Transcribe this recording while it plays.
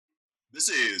This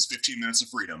is 15 Minutes of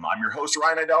Freedom. I'm your host,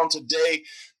 Ryan Idell, and today,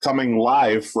 coming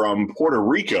live from Puerto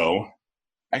Rico,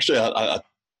 actually,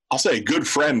 I'll say a good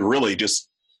friend, really, just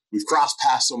we've crossed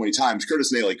paths so many times.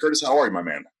 Curtis Naley. Curtis, how are you, my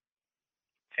man?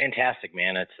 Fantastic,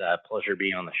 man. It's a pleasure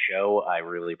being on the show. I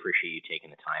really appreciate you taking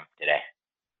the time today.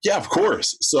 Yeah, of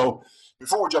course. So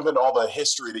before we jump into all the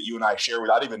history that you and I share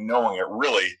without even knowing it,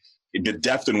 really, the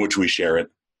depth in which we share it,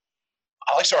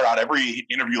 I like to start out every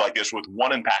interview like this with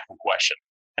one impactful question.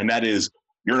 And that is,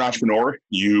 you're an entrepreneur,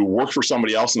 you worked for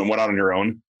somebody else and then went out on your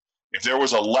own. If there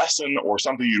was a lesson or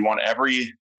something you'd want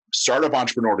every startup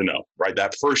entrepreneur to know, right,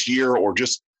 that first year or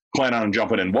just plan on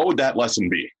jumping in, what would that lesson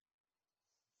be?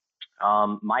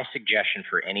 My suggestion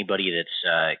for anybody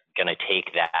that's going to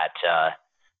take that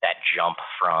jump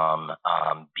from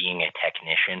being a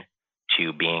technician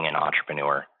to being an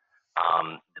entrepreneur,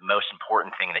 the most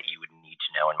important thing that you would need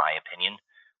to know, in my opinion,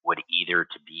 would either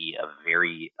to be a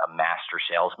master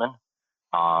salesman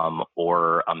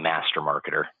or a master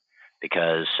marketer,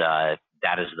 because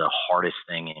that is the hardest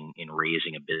thing in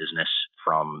raising a business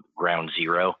from ground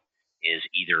zero, is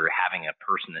either having a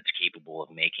person that's capable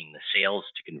of making the sales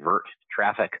to convert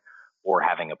traffic or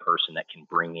having a person that can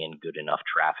bring in good enough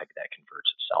traffic that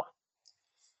converts itself.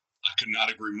 I could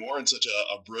not agree more, and such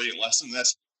a brilliant lesson.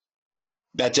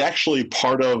 That's actually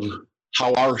part of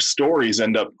how our stories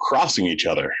end up crossing each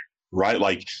other, right?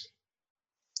 Like,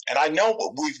 and I know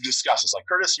what we've discussed is like,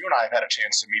 Curtis, you and I have had a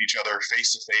chance to meet each other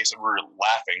face to face, and we were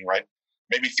laughing, right?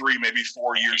 Maybe 3, maybe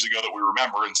 4 years ago that we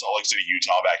remember in Salt Lake City,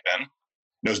 Utah back then.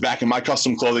 It was back in my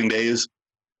custom clothing days,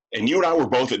 and you and I were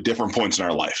both at different points in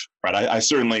our life, right? I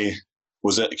certainly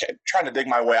was trying to dig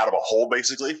my way out of a hole,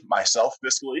 basically, myself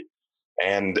fiscally,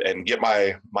 and get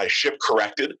my ship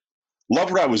corrected.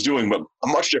 Loved what I was doing, but a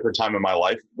much different time in my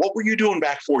life. What were you doing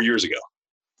back 4 years ago?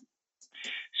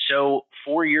 So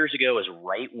 4 years ago is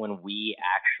right when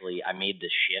I made the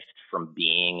shift from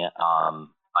being an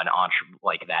entrepreneur,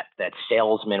 like that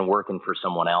salesman working for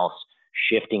someone else,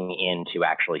 shifting into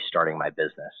actually starting my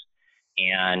business.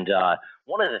 And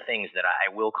one of the things that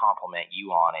I will compliment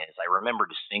you on is, I remember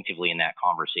distinctively in that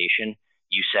conversation,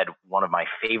 you said one of my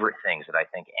favorite things that I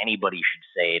think anybody should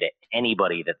say to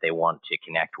anybody that they want to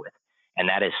connect with, and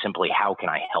that is simply, how can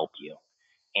I help you?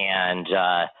 And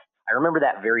I remember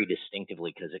that very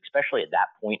distinctively, because especially at that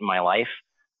point in my life,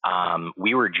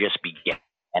 we were just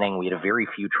beginning. We had very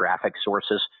few traffic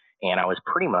sources, and I was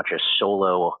pretty much a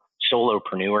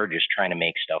solopreneur just trying to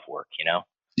make stuff work, you know?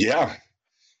 Yeah.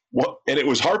 Well, and it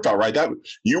was heartfelt, right? That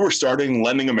you were starting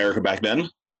Lending America back then,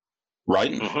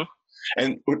 right? Mm-hmm.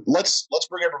 And let's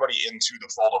bring everybody into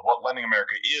the fold of what Lending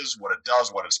America is, what it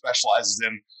does, what it specializes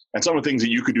in, and some of the things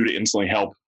that you could do to instantly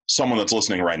help someone that's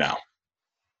listening right now.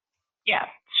 Yeah.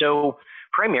 So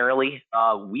primarily,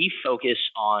 we focus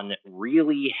on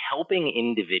really helping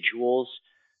individuals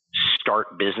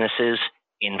start businesses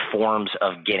in forms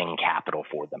of getting capital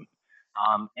for them.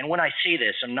 And when I say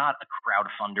this, I'm not a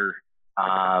crowdfunder.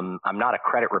 I'm not a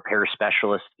credit repair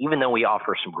specialist, even though we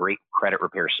offer some great credit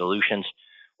repair solutions.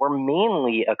 We're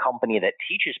mainly a company that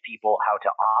teaches people how to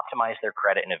optimize their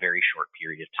credit in a very short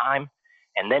period of time,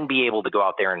 and then be able to go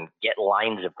out there and get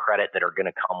lines of credit that are going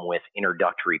to come with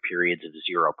introductory periods of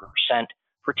 0%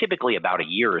 for typically about a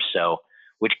year or so,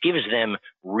 which gives them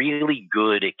really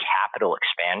good capital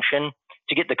expansion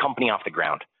to get the company off the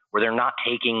ground, where they're not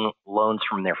taking loans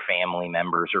from their family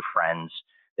members or friends.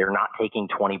 They're not taking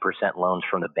 20% loans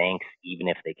from the banks, even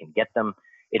if they can get them.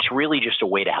 It's really just a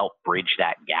way to help bridge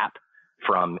that gap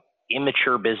from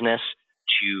immature business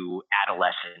to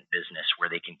adolescent business, where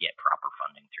they can get proper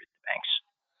funding through the banks.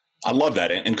 I love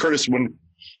that. And Curtis,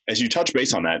 as you touch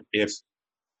base on that, if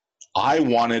I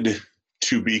wanted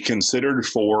to be considered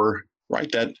for,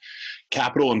 right, that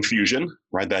capital infusion,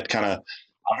 right, that kind of,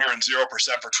 I'm hearing 0%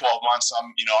 for 12 months.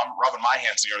 I'm rubbing my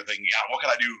hands together thinking, yeah, what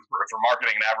can I do for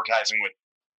marketing and advertising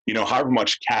with, however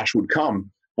much cash would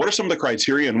come? What are some of the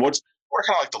criteria, and what are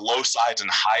kind of like the low sides and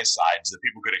high sides that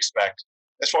people could expect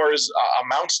as far as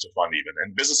amounts to fund even,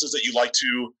 and businesses that you like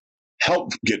to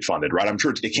help get funded, right? I'm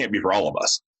sure it can't be for all of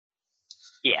us.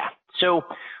 Yeah. So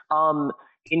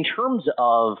in terms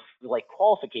of like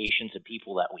qualifications of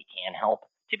people that we can help,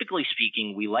 typically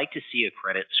speaking, we like to see a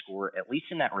credit score at least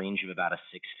in that range of about a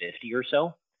 650 or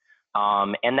so.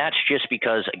 And that's just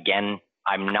because, again,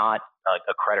 I'm not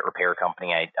a credit repair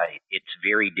company. It's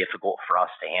very difficult for us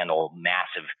to handle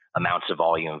massive amounts of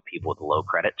volume of people with low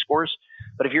credit scores.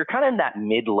 But if you're kind of in that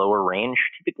mid-lower range,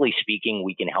 typically speaking,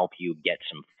 we can help you get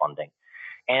some funding.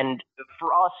 And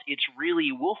for us, it's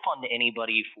really, we'll fund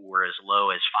anybody for as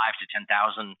low as 5 to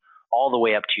 10,000, all the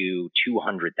way up to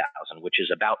 200,000, which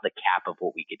is about the cap of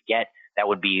what we could get. That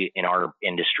would be, in our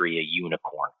industry, a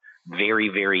unicorn. very,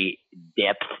 very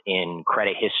depth in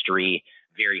credit history,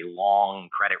 very long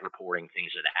credit reporting,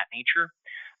 things of that nature.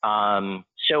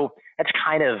 So that's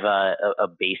kind of a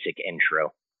basic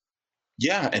intro.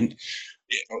 Yeah, and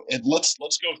let's go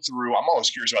through. I'm always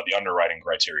curious about the underwriting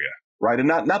criteria, right? And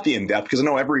not the in depth, because I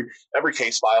know every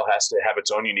case file has to have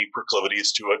its own unique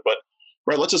proclivities to it. But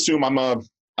right, let's assume I'm a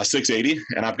 680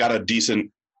 and I've got a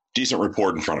decent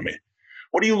report in front of me.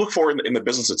 What do you look for in the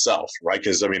business itself, right?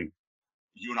 Because I mean,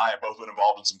 you and I have both been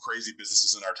involved in some crazy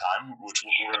businesses in our time, which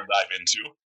we're going to dive into.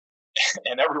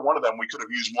 And every one of them, we could have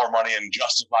used more money and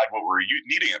justified what we were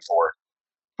needing it for.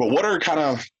 But what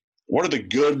are the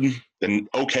good, the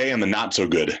okay, and the not so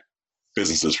good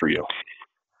businesses for you?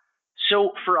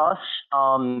 So for us,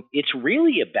 it's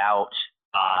really about,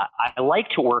 I like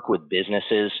to work with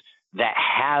businesses that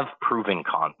have proven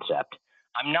concept.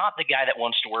 I'm not the guy that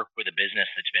wants to work with a business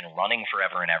that's been running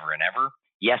forever and ever and ever.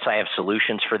 Yes, I have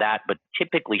solutions for that, but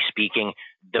typically speaking,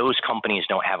 those companies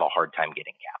don't have a hard time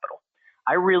getting capital.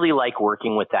 I really like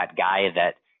working with that guy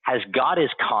that has got his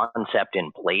concept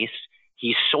in place.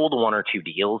 He's sold one or two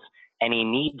deals and he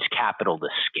needs capital to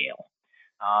scale.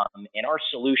 And our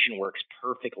solution works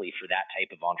perfectly for that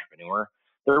type of entrepreneur.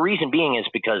 The reason being is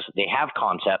because they have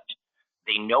concept,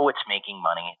 they know it's making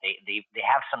money, they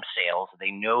have some sales,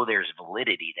 they know there's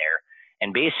validity there.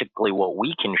 And basically what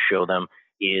we can show them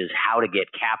is how to get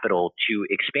capital to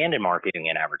expand in marketing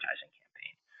and advertising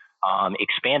campaign,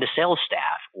 expand a sales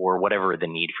staff, or whatever the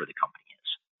need for the company is.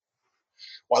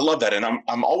 Well, I love that. And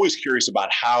I'm always curious about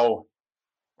how,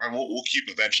 right, we'll keep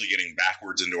eventually getting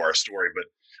backwards into our story, but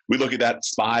we look at that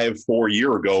 4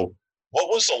 years ago. What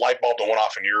was the light bulb that went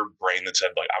off in your brain that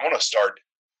said, like, I want to start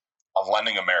a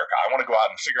Lending America. I want to go out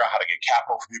and figure out how to get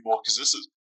capital for people? Because this is,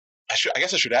 I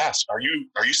guess I should ask, are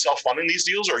you self-funding these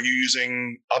deals, or are you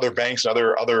using other banks,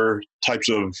 other types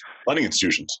of lending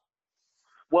institutions?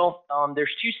 Well,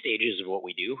 there's two stages of what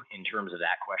we do in terms of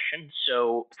that question.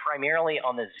 So primarily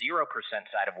on the 0%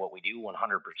 side of what we do, 100%,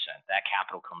 that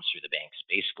capital comes through the banks.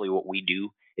 Basically what we do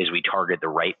is we target the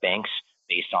right banks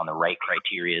based on the right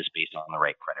criteria, based on the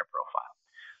right credit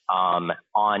profile.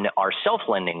 On our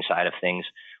self-lending side of things,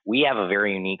 we have a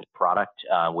very unique product,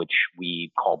 which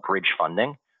we call bridge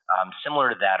funding, similar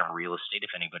to that of real estate,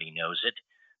 if anybody knows it.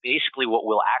 Basically, what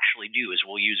we'll actually do is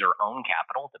we'll use our own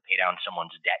capital to pay down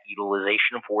someone's debt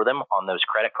utilization for them on those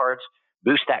credit cards,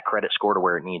 boost that credit score to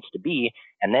where it needs to be,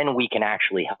 and then we can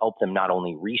actually help them not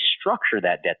only restructure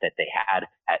that debt that they had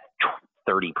at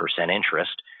 30%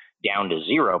 interest down to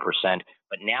 0%,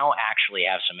 but now actually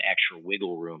have some extra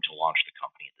wiggle room to launch the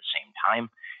company at the same time.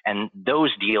 And those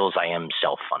deals I am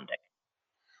self-funding.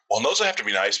 Well, those have to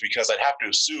be nice, because I'd have to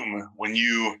assume when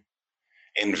you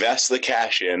invest the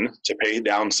cash in to pay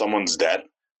down someone's debt,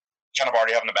 kind of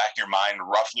already have in the back of your mind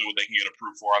roughly what they can get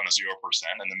approved for on the 0%.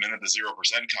 And the minute the 0%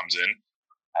 comes in,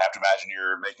 I have to imagine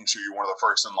you're making sure you're one of the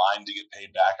first in line to get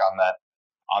paid back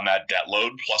on that debt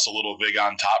load, plus a little vig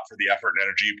on top for the effort and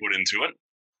energy you put into it.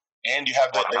 And you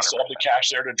have they still have the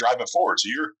cash there to drive it forward. So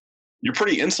you're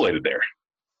pretty insulated there.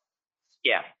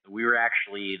 Yeah, we were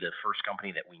actually the first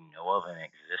company that we know of in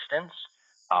existence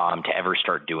to ever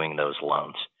start doing those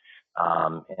loans.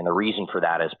 And the reason for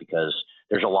that is because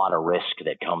there's a lot of risk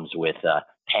that comes with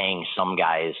paying some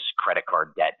guy's credit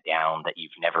card debt down that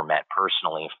you've never met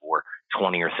personally for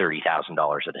 $20,000 or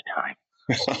 $30,000 at a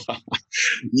time.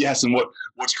 Yes, and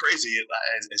what's crazy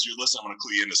as you're listening, I'm going to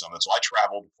clue you into something. So I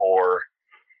traveled for,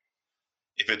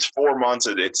 if it's 4 months,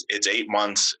 it's 8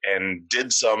 months, and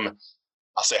did some,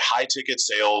 I'll say, high ticket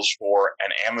sales for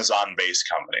an Amazon based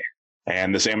company.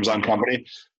 And this Amazon company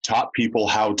taught people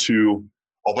how to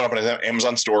open up an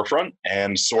Amazon storefront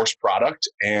and source product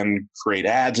and create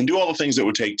ads and do all the things that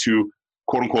would take to,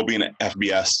 quote unquote, be an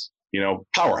FBS,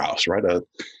 powerhouse, right?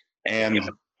 And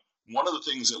one of the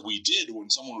things that we did when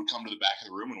someone would come to the back of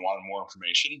the room and wanted more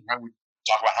information, right, we'd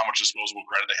talk about how much disposable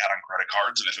credit they had on credit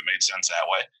cards and if it made sense that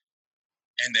way.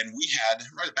 And then we had,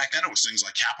 right back then, it was things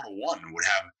like Capital One would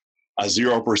have a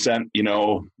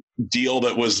 0%, deal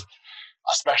that was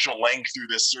a special link through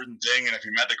this certain thing, and if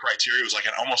you met the criteria, it was like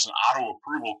almost an auto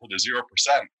approval for the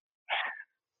 0%.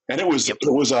 And it was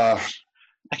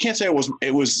I can't say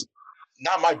it was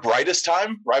not my brightest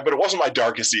time, right? But it wasn't my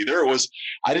darkest either.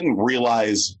 I didn't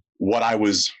realize what I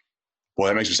was. Boy,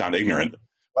 that makes me sound ignorant.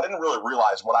 But I didn't really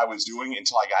realize what I was doing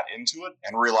until I got into it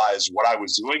and realized what I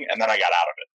was doing, and then I got out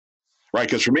of it, right?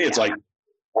 Because for me, it's like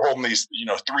we're holding these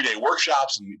 3-day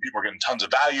workshops, and people are getting tons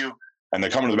of value, and they're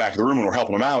coming to the back of the room, and we're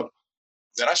helping them out.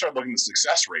 Then I started looking at the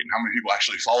success rate and how many people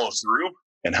actually follow through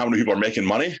and how many people are making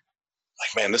money.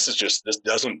 Like, man, this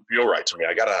doesn't feel right to me.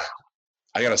 I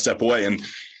gotta step away. And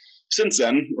since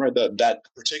then, right, that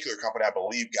particular company, I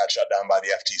believe, got shut down by the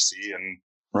FTC, and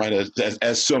right,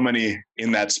 as so many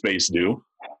in that space do.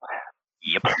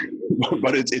 Yep.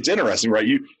 But it's interesting, right?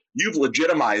 You've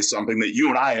legitimized something that you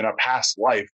and I in a past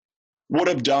life would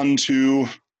have done to,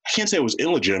 I can't say it was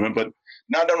illegitimate, but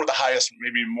not done with the highest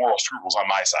maybe moral scruples on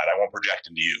my side. I won't project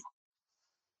into you.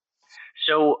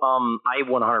 So I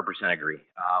 100% agree.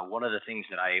 One of the things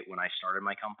that when I started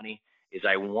my company, is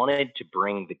I wanted to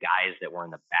bring the guys that were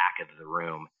in the back of the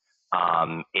room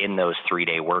in those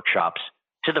 3-day workshops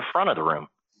to the front of the room.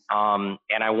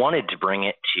 And I wanted to bring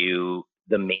it to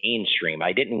the mainstream.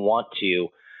 I didn't want to,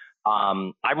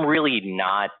 I'm really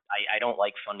not, I don't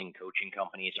like funding coaching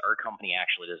companies. Our company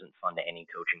actually doesn't fund any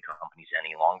coaching companies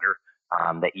any longer.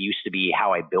 That used to be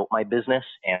how I built my business.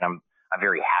 And I'm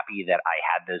very happy that I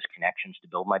had those connections to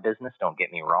build my business. Don't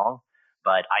get me wrong.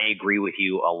 But I agree with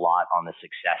you a lot on the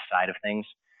success side of things,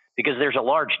 because there's a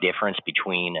large difference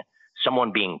between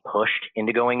someone being pushed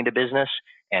into going into business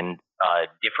and a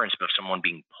difference of someone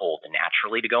being pulled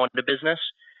naturally to go into business.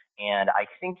 And I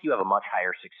think you have a much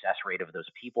higher success rate of those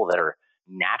people that are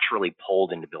naturally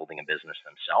pulled into building a business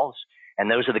themselves. And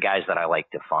those are the guys that I like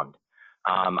to fund.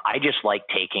 I just like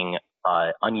taking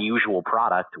unusual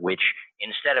product, which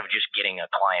instead of just getting a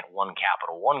client one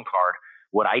Capital One card,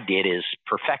 what I did is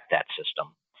perfect that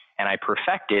system. And I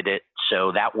perfected it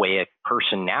so that way a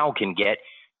person now can get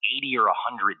 $80,000 or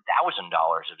 $100,000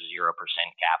 of 0%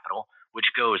 capital,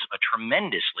 which goes a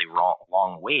tremendously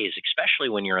long ways, especially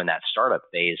when you're in that startup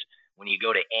phase, when you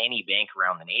go to any bank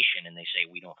around the nation and they say,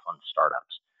 we don't fund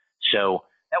startups. So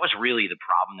that was really the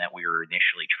problem that we were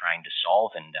initially trying to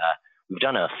solve. And we've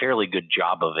done a fairly good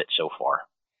job of it so far.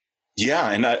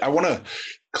 Yeah. And I want to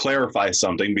clarify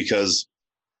something, because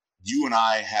you and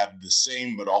I have the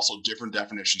same, but also different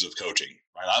definitions of coaching,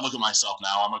 right? I look at myself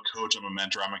now, I'm a coach, I'm a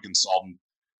mentor, I'm a consultant.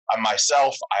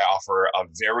 Myself, I offer a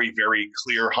very, very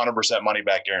clear 100% money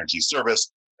back guarantee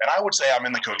service. And I would say I'm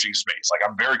in the coaching space. Like,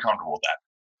 I'm very comfortable with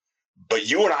that. But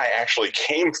you and I actually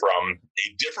came from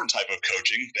a different type of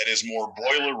coaching that is more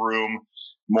boiler room,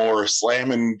 more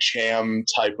slam and jam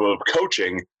type of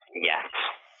coaching. Yes.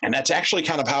 And that's actually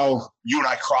kind of how you and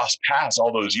I crossed paths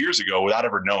all those years ago without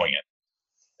ever knowing it.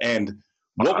 And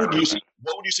what would you say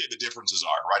the differences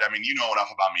are, right? I mean, you know enough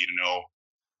about me to know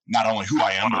not only who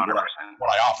I am, but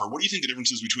what I offer. What do you think the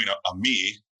difference is between a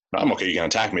me, I'm okay, you can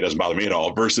attack me, it doesn't bother me at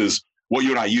all, versus what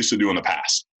you and I used to do in the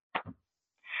past?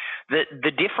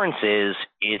 The difference is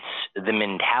it's the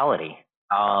mentality.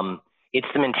 It's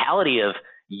the mentality of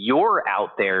you're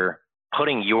out there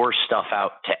putting your stuff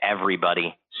out to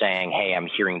everybody saying, hey, I'm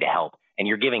here to help. And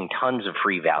you're giving tons of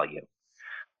free value.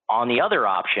 On the other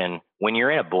option, when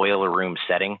you're in a boiler room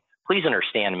setting, please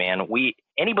understand, man,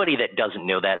 anybody that doesn't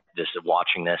know that, just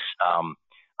watching this,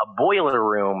 a boiler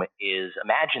room is,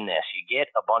 imagine this, you get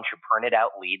a bunch of printed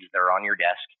out leads that are on your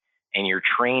desk, and you're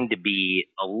trained to be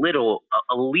a lethal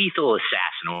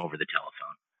assassin over the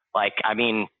telephone. Like, I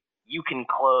mean, you can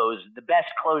close, the best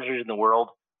closers in the world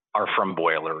are from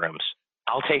boiler rooms.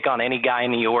 I'll take on any guy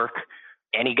in New York,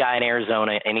 any guy in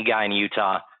Arizona, any guy in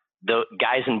Utah. The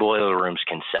guys in boiler rooms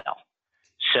can sell.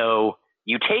 So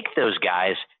you take those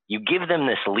guys, you give them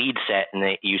this lead set,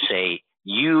 and you say,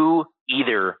 you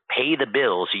either pay the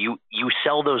bills, you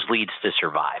sell those leads to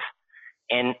survive.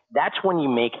 And that's when you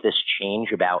make this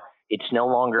change about, it's no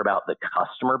longer about the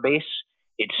customer base.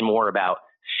 It's more about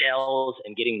sales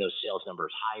and getting those sales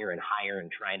numbers higher and higher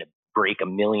and trying to break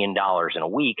 $1 million in a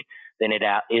week than it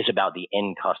is about the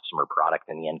end customer product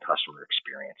and the end customer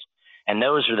experience. And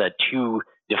those are the two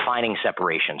defining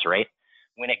separations, right?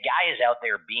 When a guy is out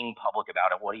there being public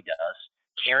about it, what he does,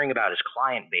 caring about his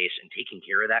client base and taking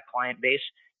care of that client base,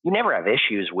 you never have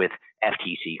issues with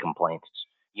FTC complaints.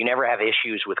 You never have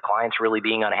issues with clients really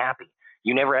being unhappy.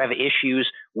 You never have issues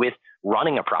with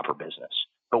running a proper business.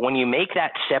 But when you make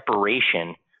that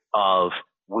separation of,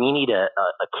 we need a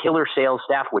killer sales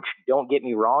staff, which, don't get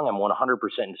me wrong, I'm 100%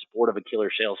 in support of a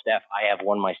killer sales staff. I have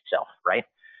one myself, right?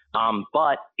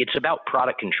 But it's about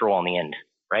product control on the end,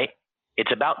 right?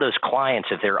 It's about those clients,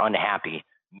 if they're unhappy,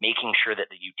 making sure that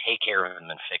you take care of them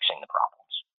and fixing the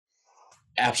problems.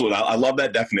 Absolutely. I love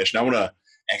that definition. I want to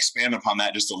expand upon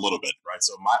that just a little bit, right?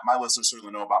 So my listeners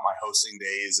certainly know about my hosting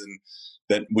days, and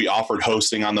that we offered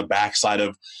hosting on the backside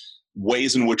of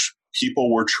ways in which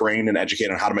people were trained and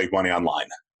educated on how to make money online,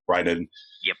 right? And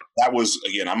yep. That was,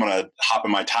 again, I'm going to hop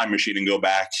in my time machine and go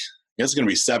back. I guess it's going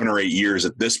to be 7 or 8 years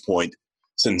at this point,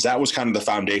 since that was kind of the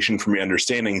foundation for me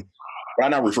understanding what I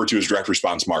now refer to as direct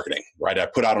response marketing, right? I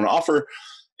put out an offer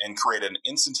and create an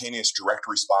instantaneous direct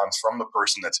response from the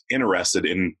person that's interested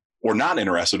in or not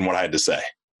interested in what I had to say.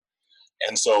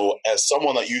 And so as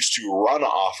someone that used to run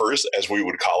offers, as we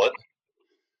would call it,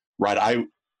 right,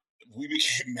 we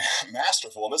became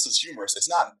masterful, and this is humorous. It's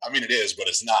not, I mean, it is, but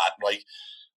it's not. Like,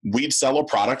 we'd sell a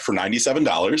product for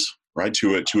 $97, right,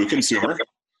 to a consumer.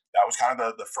 That was kind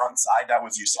of the front side. That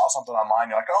was, you saw something online,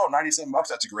 you're like, oh, $97,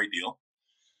 that's a great deal.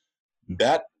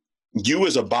 That you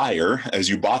as a buyer, as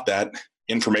you bought that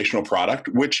informational product,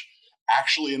 which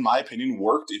actually, in my opinion,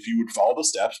 worked if you would follow the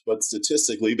steps, but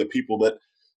statistically, the people that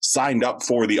signed up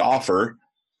for the offer,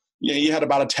 you had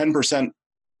about a 10%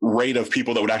 rate of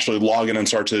people that would actually log in and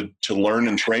start to learn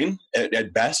and train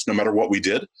at best, no matter what we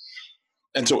did.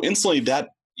 And so instantly that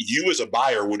you as a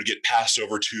buyer would get passed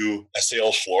over to a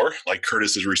sales floor, like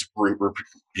Curtis is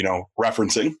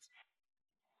referencing.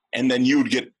 And then you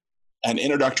would get an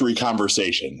introductory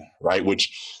conversation, right?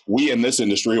 Which we in this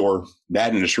industry or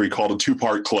that industry called a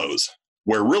two-part close,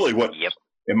 where really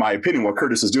in my opinion, what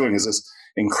Curtis is doing is this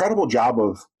incredible job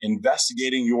of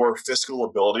investigating your fiscal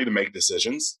ability to make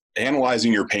decisions,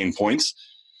 analyzing your pain points,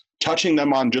 touching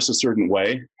them on just a certain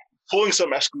way, pulling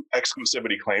some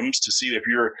exclusivity claims to see if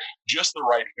you're just the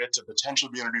right fit to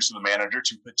potentially be introduced to the manager,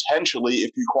 to potentially,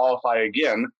 if you qualify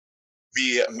again,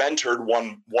 be mentored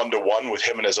one-to-one with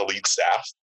him and his elite staff.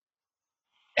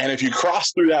 And if you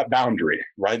cross through that boundary,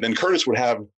 right, then Curtis would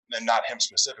have, and not him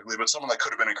specifically, but someone that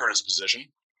could have been in Curtis' position,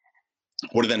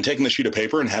 would have then taken the sheet of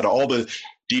paper and had all the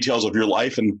details of your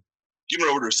life and given it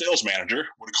over to a sales manager,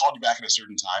 would have called you back at a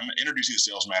certain time, introduced you to a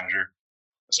sales manager.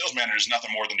 A sales manager is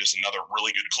nothing more than just another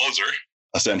really good closer,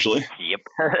 essentially. Yep.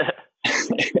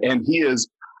 And he is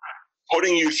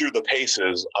putting you through the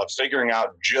paces of figuring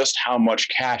out just how much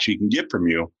cash he can get from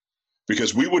you,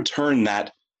 because we would turn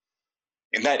that,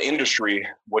 in that industry,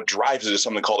 what drives it is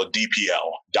something called a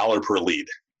DPL, dollar per lead.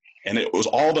 And it was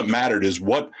all that mattered is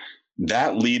what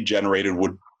that lead generated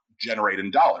would generate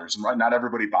in dollars. And right, not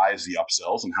everybody buys the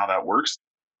upsells and how that works.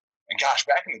 And gosh,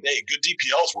 back in the day, good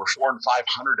DPLs were $400 and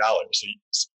 $500.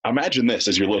 So imagine this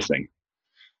as you're listening: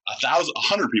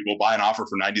 100 people buy an offer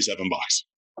for $97,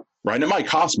 right? And it might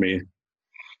cost me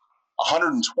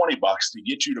 $120 to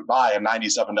get you to buy a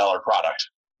 $97 product,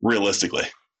 realistically.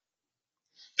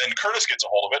 Then Curtis gets a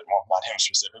hold of it, well, not him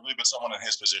specifically, but someone in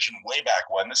his position way back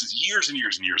when. This is years and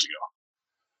years and years ago.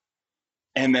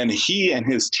 And then he and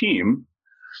his team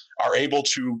are able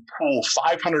to pull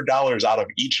 $500 out of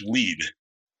each lead,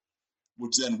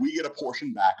 which then we get a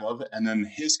portion back of, and then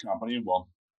his company, well,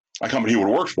 a company he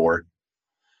would work for,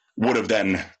 would have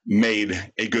then made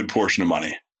a good portion of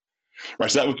money.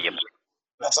 Right? So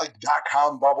that's like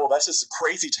 .com bubble. That's just a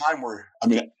crazy time where, I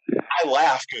mean, I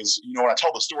laugh because, when I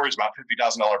tell the stories about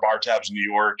 $50,000 bar tabs in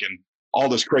New York and all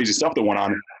this crazy stuff that went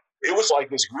on, it was like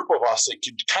this group of us that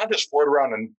could kind of just float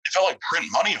around, and it felt like print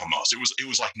money almost. It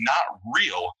was like not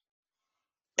real.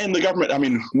 And the government, I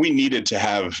mean, we needed to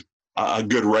have a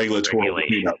good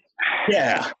regulatory.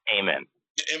 Yeah. Amen.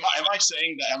 Am I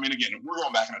saying that? I mean, again, we're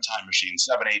going back in a time machine,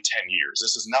 7, 8, 10 years.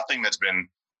 This is nothing that's been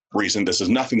recent. This is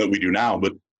nothing that we do now.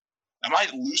 But am I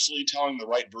loosely telling the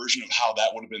right version of how that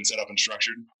would have been set up and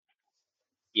structured?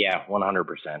 Yeah, 100%.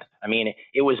 I mean,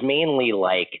 it was mainly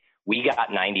like we got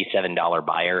 $97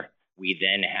 buyer. We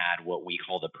then had what we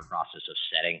call the process of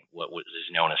setting, what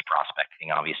is known as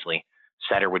prospecting, obviously.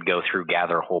 Setter would go through,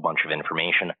 gather a whole bunch of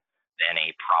information. Then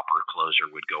a proper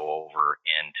closer would go over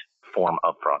and form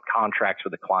upfront contracts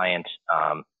with the client.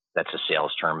 That's a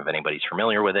sales term if anybody's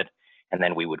familiar with it. And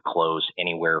then we would close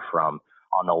anywhere from,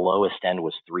 on the lowest end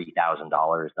was $3,000. The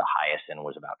highest end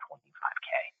was about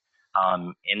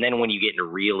 $25K. And then when you get into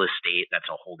real estate, that's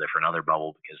a whole different other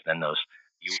bubble, because then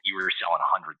you were selling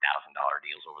 $100,000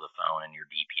 deals over the phone, and your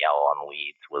DPL on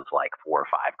leads was like $4 or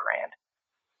 $5 grand.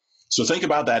 So think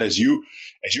about that as you're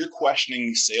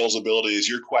questioning sales ability, as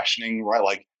you're questioning, right,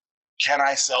 like, can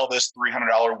I sell this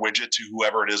 $300 widget to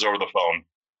whoever it is over the phone?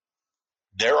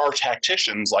 There are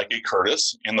tacticians like a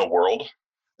Curtis in the world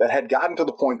that had gotten to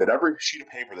the point that every sheet of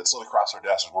paper that slid across their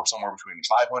desk was worth somewhere between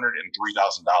 $500 and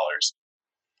 $3,000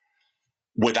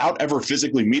 without ever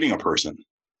physically meeting a person,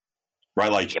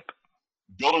 right? Like,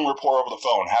 building rapport over the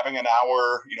phone, having an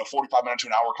hour, 45 minute to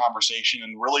an hour conversation,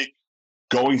 and really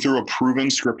going through a proven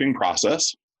scripting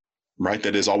process, right,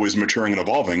 that is always maturing and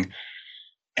evolving.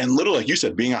 And literally, like you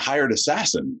said, being a hired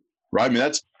assassin, right? I mean,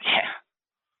 that's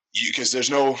because there's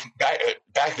no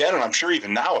back then, and I'm sure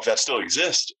even now, if that still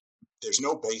exists, there's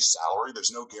no base salary,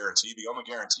 there's no guarantee. The only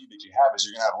guarantee that you have is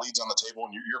you're gonna have leads on the table,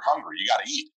 and you're hungry. You got to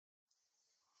eat.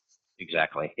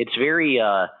 Exactly. It's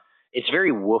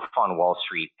very Wolf on Wall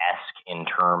Street-esque in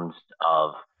terms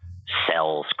of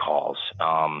sales calls.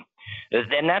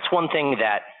 And that's one thing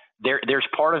that there's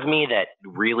part of me that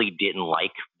really didn't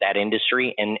like that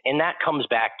industry. And that comes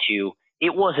back to,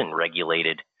 It wasn't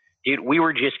regulated. Dude, we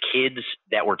were just kids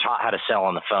that were taught how to sell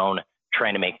on the phone,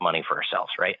 trying to make money for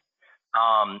ourselves, right?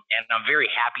 And I'm very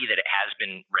happy that it has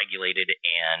been regulated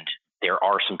and there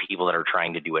are some people that are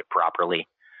trying to do it properly.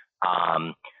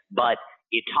 But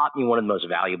it taught me one of the most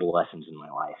valuable lessons in my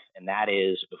life. And that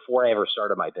is, before I ever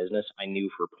started my business, I knew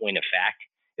for point of fact,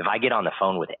 if I get on the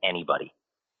phone with anybody,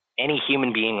 any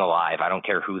human being alive, I don't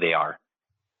care who they are,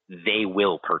 they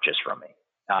will purchase from me.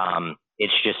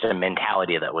 It's just a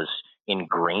mentality that was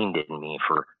ingrained in me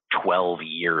for 12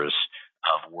 years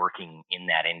of working in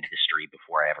that industry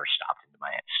before I ever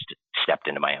stepped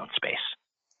into my own space.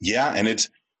 Yeah. And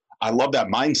I love that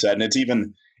mindset.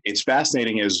 And it's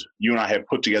fascinating as you and I have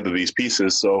put together these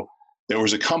pieces. So there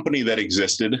was a company that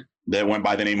existed that went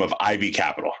by the name of Ivy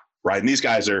Capital, right? And these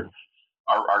guys are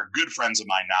good friends of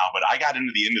mine now, but I got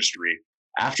into the industry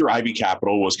after Ivy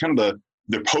Capital was kind of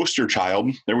the poster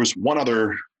child. There was one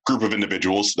other group of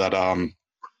individuals that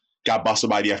got busted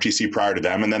by the FTC prior to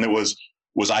them. And then it was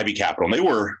Ivy Capital. And they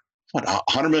were,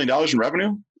 $100 million in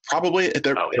revenue? Probably at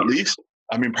least.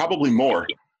 I mean, probably more.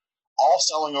 All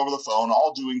selling over the phone,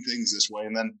 all doing things this way.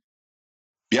 And then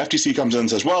the FTC comes in and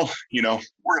says, well,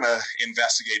 we're going to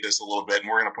investigate this a little bit and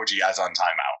we're going to put you guys on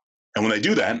timeout. And when they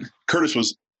do that, Curtis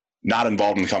was not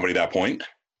involved in the company at that point,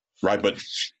 right? But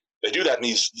they do that, and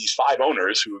these 5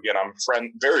 owners, who again I'm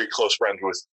very close friends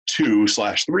with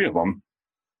 2/3 of them,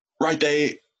 right?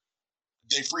 They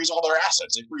freeze all their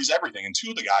assets, they freeze everything. And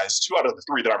 2 out of the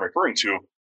 3 that I'm referring to,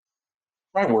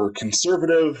 right, were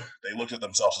conservative. They looked at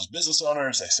themselves as business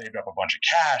owners. They saved up a bunch of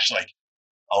cash, like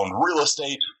owned real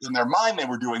estate. In their mind, they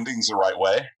were doing things the right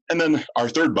way. And then our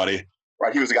third buddy,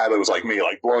 right, he was a guy that was like me,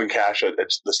 like blowing cash at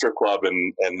the strip club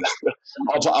and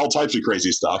all types of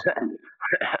crazy stuff.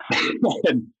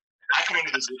 And I come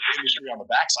into this industry on the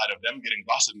backside of them getting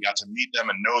busted and got to meet them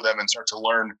and know them and start to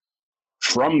learn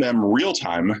from them real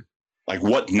time, like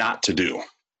what not to do.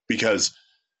 Because,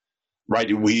 right,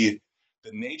 the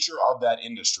nature of that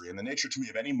industry and the nature to me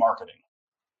of any marketing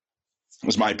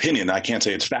was my opinion. I can't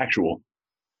say it's factual.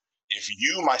 If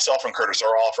you, myself, and Curtis are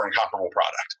offering comparable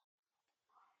product,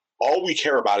 all we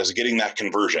care about is getting that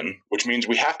conversion, which means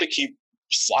we have to keep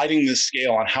sliding this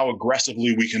scale on how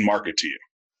aggressively we can market to you.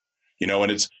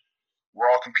 And we're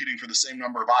all competing for the same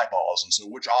number of eyeballs. And so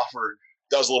which offer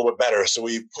does a little bit better? So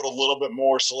we put a little bit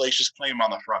more salacious claim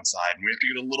on the front side, and we have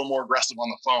to get a little more aggressive on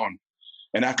the phone.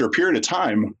 And after a period of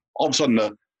time, all of a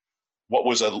sudden, what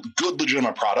was a good,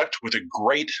 legitimate product with a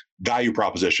great value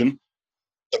proposition,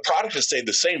 the product has stayed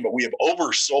the same, but we have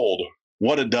oversold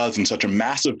what it does in such a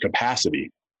massive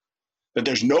capacity that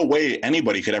there's no way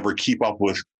anybody could ever keep up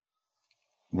with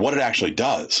what it actually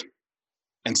does.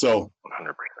 And so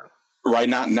 100%. Right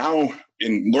now,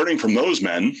 in learning from those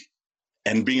men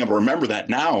and being able to remember that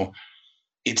now,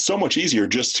 it's so much easier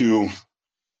just to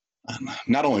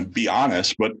not only be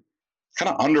honest, but kind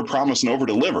of under promise and over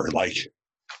deliver. Like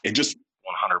it just 100%.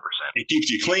 It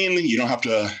keeps you clean. You don't have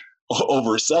to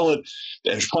oversell it.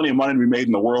 There's plenty of money to be made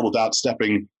in the world without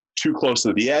stepping too close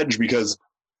to the edge, because it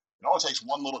only takes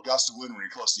one little gust of wind when you're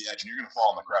close to the edge and you're going to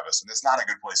fall in the crevice, and it's not a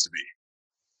good place to be.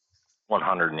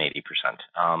 180%.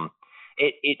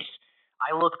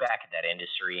 I look back at that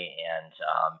industry, and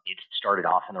it started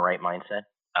off in the right mindset.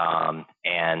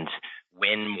 And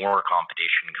when more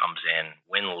competition comes in,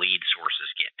 when lead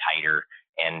sources get tighter,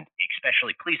 and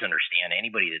especially, please understand,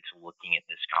 anybody that's looking at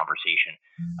this conversation,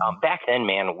 back then,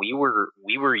 man, we were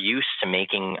used to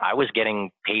I was getting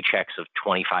paychecks of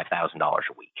 $25,000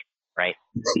 a week, right?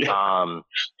 Yeah.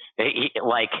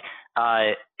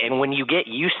 And when you get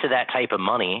used to that type of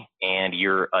money, and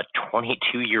you're a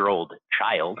 22-year-old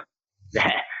child,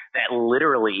 that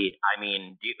literally, I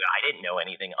mean, dude, I didn't know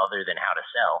anything other than how to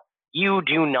sell. You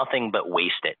do nothing but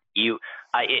waste it.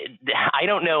 I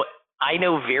don't know. I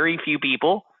know very few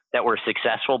people that were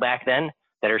successful back then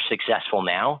that are successful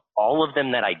now. All of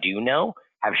them that I do know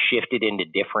have shifted into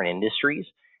different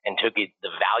industries and took the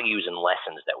values and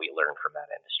lessons that we learned from that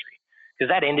industry. Because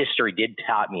that industry did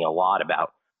taught me a lot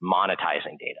about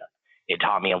monetizing data. It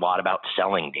taught me a lot about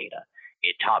selling data.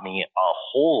 It taught me a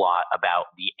whole lot about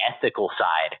the ethical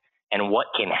side and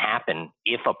what can happen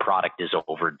if a product is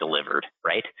over-delivered,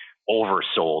 right?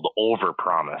 Oversold,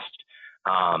 over-promised.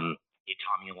 It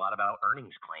taught me a lot about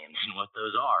earnings claims and what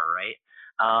those are, right?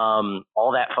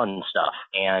 All that fun stuff.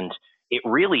 And it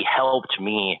really helped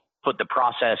me put the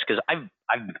process, because I'm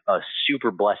a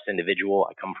super blessed individual.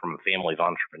 I come from a family of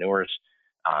entrepreneurs.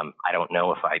 I don't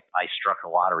know if I struck the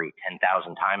lottery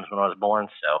 10,000 times when I was born.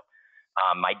 So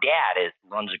my dad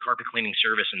runs a carpet cleaning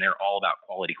service, and they're all about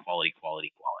quality,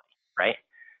 right?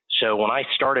 So when I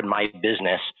started my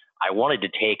business, I wanted to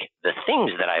take the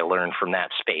things that I learned from that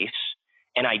space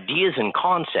and ideas and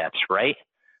concepts, right?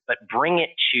 But bring it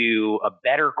to a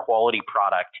better quality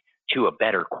product to a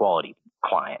better quality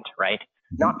client, right?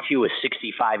 Not to a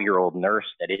 65-year-old nurse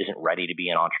that isn't ready to be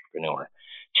an entrepreneur,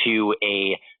 to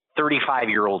a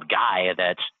 35-year-old guy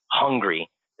that's hungry,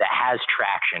 that has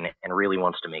traction and really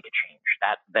wants to make a change.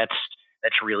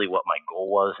 That's really what my goal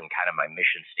was, and kind of my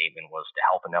mission statement was to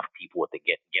help enough people with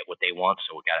get what they want,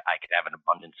 so I could have an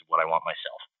abundance of what I want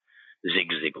myself.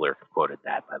 Zig Ziglar quoted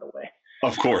that, by the way.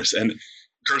 Of course. And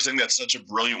Curtis, I think that's such a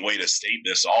brilliant way to state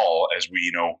this all as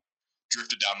we,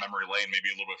 drifted down memory lane, maybe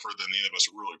a little bit further than either of us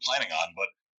were really planning on. But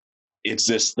it's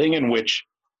this thing in which,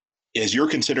 as you're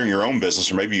considering your own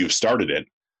business, or maybe you've started it,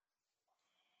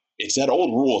 it's that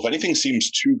old rule. If anything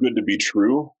seems too good to be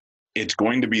true, it's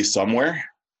going to be somewhere,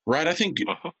 right? I think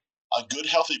a good,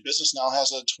 healthy business now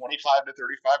has a 25 to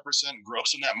 35%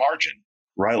 gross net margin,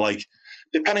 right? Like,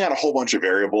 depending on a whole bunch of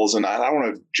variables, and I don't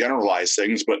want to generalize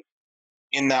things, but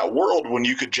in that world, when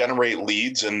you could generate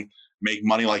leads and make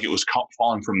money like it was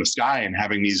falling from the sky and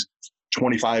having these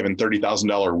 $25,000 and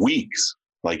 $30,000 weeks,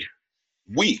 like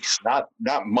weeks, not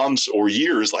months or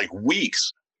years, like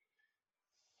weeks,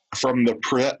 from the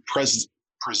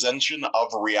presentation of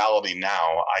reality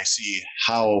now, I see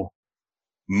how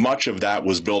much of that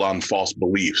was built on false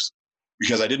beliefs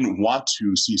because I didn't want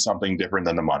to see something different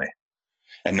than the money.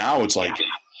 And now it's like,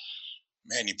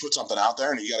 man, you put something out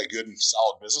there and you got a good and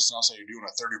solid business, and I'll say you're doing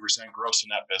a 30% gross in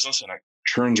that business, and it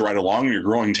turns right along, and you're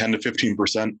growing 10 to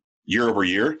 15% year over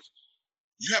year.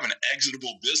 You have an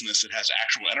exitable business that has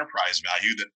actual enterprise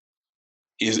value that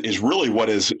is really what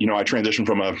is, I transitioned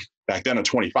from back then a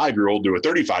 25-year-old to a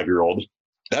 35-year-old.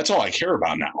 That's all I care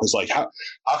about now. It's like, how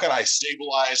can I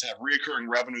stabilize, have reoccurring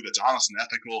revenue that's honest and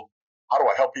ethical? How do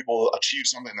I help people achieve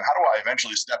something? And how do I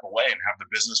eventually step away and have the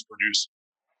business produce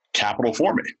capital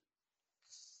for me?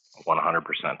 100%.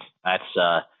 That's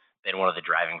been one of the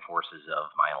driving forces of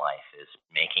my life, is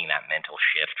making that mental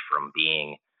shift from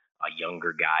being a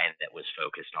younger guy that was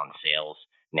focused on sales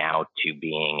now to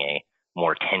being a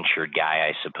more tenured guy,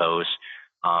 I suppose.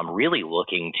 Really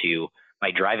looking to,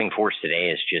 my driving force today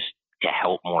is just to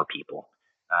help more people,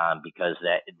 because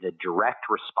the direct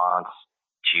response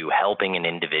to helping an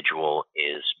individual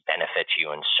benefits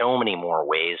you in so many more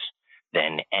ways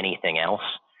than anything else.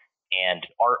 And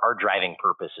our driving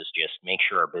purpose is just make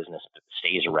sure our business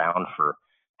stays around for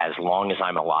as long as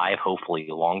I'm alive, hopefully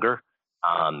longer,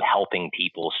 helping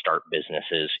people start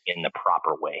businesses in the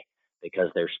proper way, because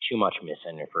there's too much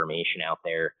misinformation out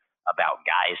there about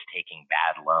guys taking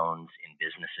bad loans in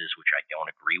businesses, which I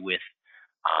don't agree with.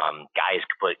 Guys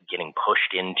getting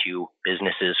pushed into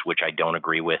businesses, which I don't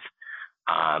agree with.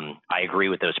 I agree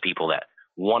with those people that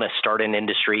want to start an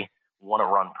industry, want to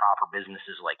run proper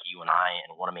businesses like you and I,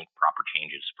 and want to make proper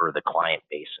changes for the client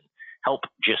base and help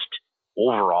just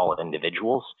overall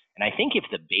individuals. And I think if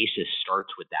the basis starts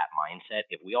with that mindset,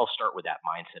 if we all start with that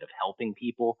mindset of helping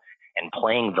people and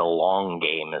playing the long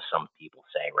game, as some people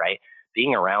say, right?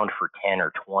 Being around for 10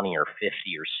 or 20 or 50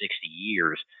 or 60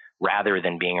 years rather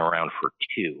than being around for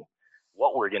 2,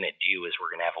 what we're going to do is we're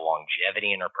going to have a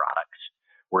longevity in our products.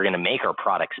 We're going to make our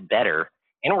products better,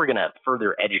 and we're going to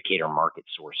further educate our market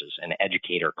sources and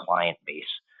educate our client base,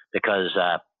 because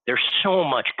there's so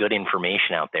much good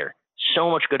information out there,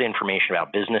 so much good information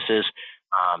about businesses.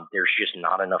 There's just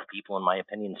not enough people, in my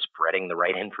opinion, spreading the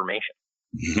right information.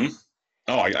 Mm-hmm.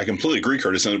 Oh, I completely agree,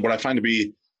 Curtis. And what I find to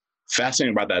be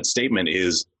fascinating about that statement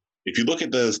is, if you look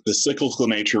at the cyclical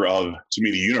nature of, to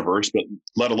me, the universe, but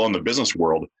let alone the business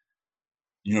world,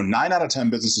 9 out of 10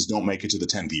 businesses don't make it to the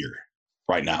 10th year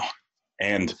right now.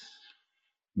 And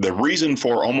the reason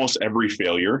for almost every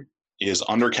failure is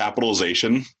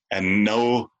undercapitalization and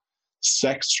no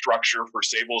set structure for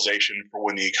stabilization for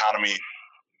when the economy,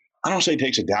 I don't say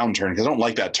takes a downturn, because I don't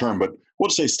like that term, but we'll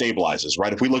say stabilizes,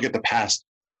 right? If we look at the past,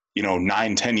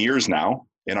 9, 10 years now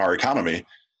in our economy,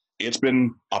 it's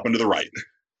been up and to the right.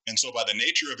 And so by the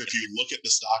nature of, if you look at the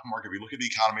stock market, if you look at the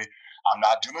economy, I'm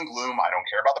not doom and gloom. I don't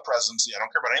care about the presidency. I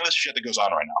don't care about any of this shit that goes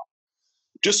on right now.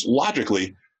 Just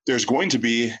logically, there's going to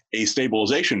be a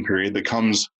stabilization period that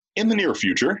comes in the near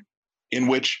future in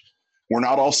which we're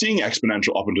not all seeing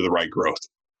exponential up and to the right growth.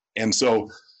 And so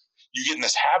you get in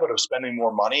this habit of spending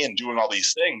more money and doing all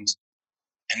these things.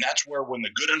 And that's where, when the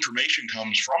good information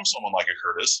comes from someone like a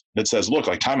Curtis that says, look,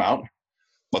 like, time out,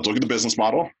 let's look at the business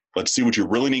model. Let's see what you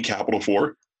really need capital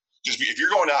for. Because if you're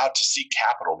going out to seek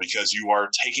capital because you are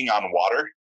taking on water,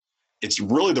 it's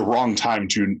really the wrong time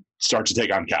to start to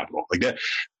take on capital. Like that,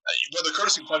 whether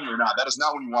Curtis can fund you or not, that is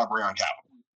not when you want to bring on capital.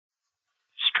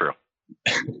 It's true.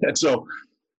 And so,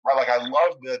 right, like, I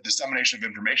love the dissemination of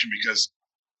information, because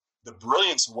the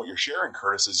brilliance of what you're sharing,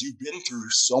 Curtis, is you've been through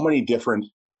so many different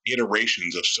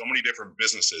iterations of so many different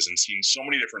businesses and seen so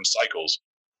many different cycles.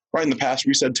 Right in the past,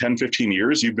 we said 10, 15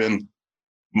 years, you've been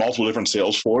multiple different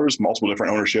sales floors, multiple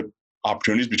different ownership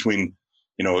opportunities between,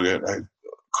 a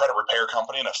credit repair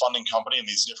company and a funding company and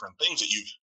these different things that you've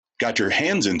got your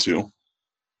hands into.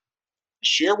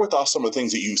 Share with us some of the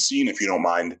things that you've seen, if you don't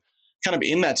mind, kind of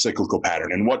in that cyclical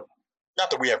pattern and what,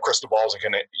 not that we have crystal balls and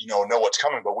can, know what's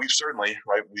coming, but we've certainly,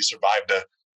 right, we survived a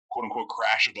quote unquote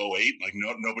crash of '08. Like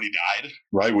nobody died,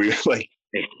 right?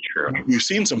 We've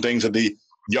seen some things that the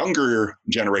younger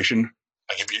generation,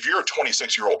 like if you're a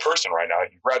 26-year-old person right now,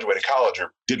 you graduated college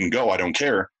or didn't go, I don't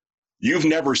care. You've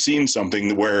never seen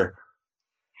something where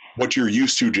what you're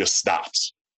used to just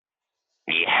stops.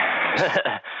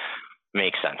 Yeah,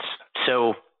 makes sense.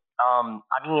 So,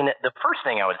 the first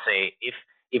thing I would say, if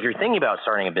you're thinking about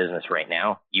starting a business right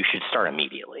now, you should start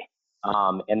immediately.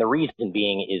 And the reason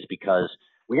being is because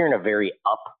we're in a very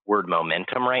upward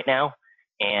momentum right now,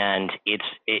 and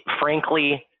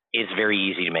frankly, it's very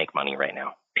easy to make money right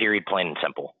now. Period, plain and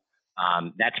simple.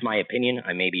 That's my opinion.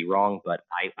 I may be wrong, but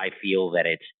I feel that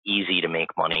it's easy to make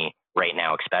money right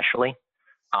now, especially.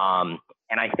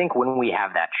 And I think when we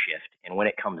have that shift and when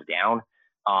it comes down,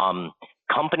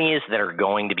 companies that are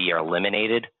going to be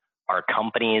eliminated are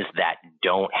companies that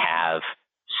don't have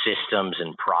systems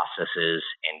and processes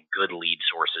and good lead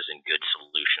sources and good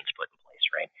solutions put in place,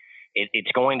 right?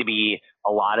 It's going to be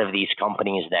a lot of these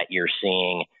companies that you're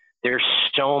seeing. There's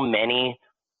so many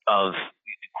of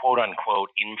quote unquote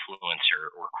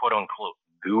influencer or quote unquote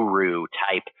guru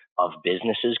type of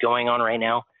businesses going on right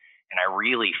now. And I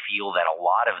really feel that a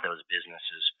lot of those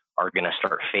businesses are going to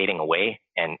start fading away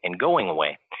and going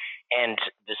away. And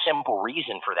the simple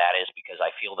reason for that is because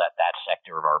I feel that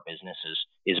sector of our business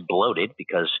is bloated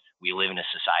because we live in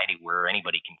a society where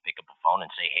anybody can pick up a phone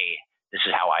and say, hey, this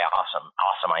is how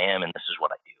awesome I am, and this is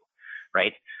what I do,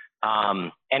 right?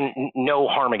 And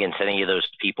no harm against any of those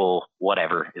people,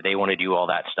 whatever. If they want to do all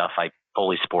that stuff, I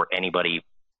fully support anybody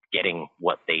getting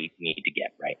what they need to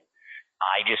get, right?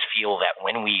 I just feel that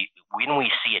when we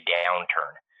see a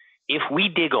downturn, if we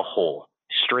dig a hole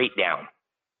straight down,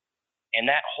 and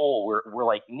that hole, we're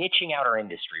like niching out our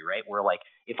industry, right? We're like,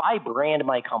 if I brand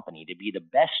my company to be the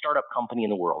best startup company in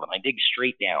the world, and I dig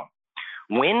straight down,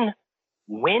 when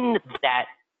that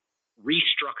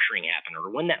restructuring happens or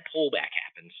when that pullback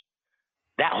happens,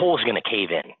 that hole is going to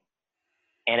cave in.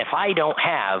 And if I don't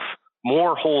have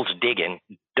more holes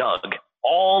dug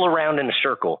all around in a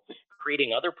circle,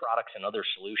 creating other products and other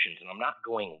solutions, and I'm not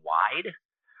going wide,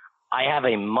 I have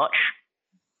a much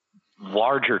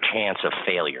larger chance of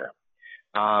failure.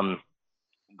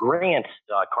 Grant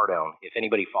Cardone, if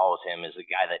anybody follows him, is the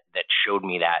guy that showed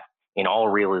me that in all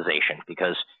realization,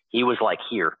 because he was like,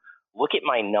 here, look at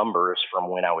my numbers from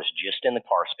when I was just in the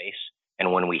car space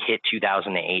and when we hit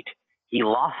 2008. He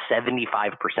lost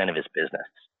 75% of his business.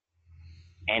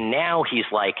 And now he's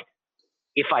like,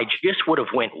 if I just would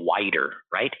have went wider,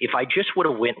 right? If I just would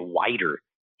have went wider,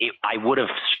 I would have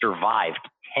survived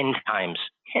 10 times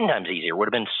easier. It would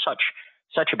have been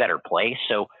such a better play.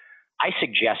 So I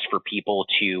suggest for people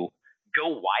to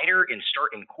go wider and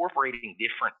start incorporating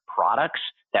different products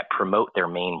that promote their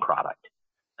main product.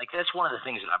 Like that's one of the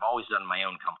things that I've always done in my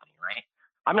own company, right?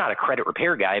 I'm not a credit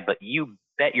repair guy, but you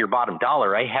bet your bottom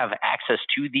dollar I have access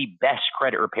to the best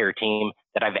credit repair team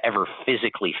that I've ever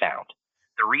physically found.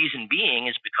 The reason being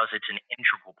is because it's an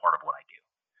integral part of what I do.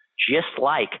 Just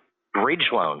like bridge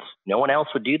loans, no one else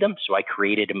would do them, so I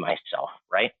created them myself,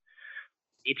 right?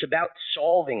 It's about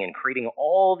solving and creating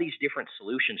all these different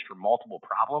solutions for multiple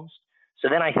problems. So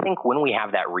then I think when we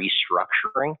have that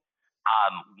restructuring,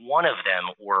 one of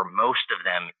them or most of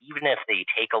them, even if they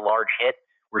take a large hit,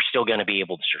 we're still going to be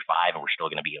able to survive and we're still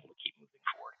going to be able to keep moving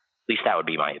forward. At least that would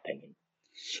be my opinion.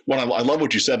 Well, I love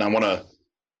what you said, and I want to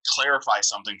clarify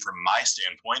something from my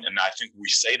standpoint, and I think we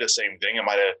say the same thing.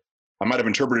 I might have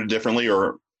interpreted it differently,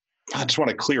 or I just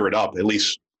want to clear it up, at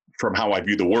least from how I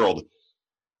view the world.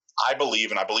 I believe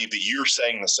that you're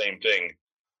saying the same thing,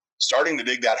 starting to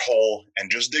dig that hole and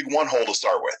just dig one hole to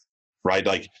start with, right?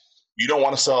 Like you don't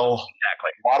want to sell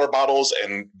water bottles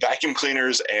and vacuum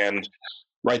cleaners and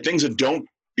right things that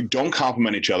don't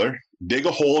complement each other. Dig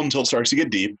a hole until it starts to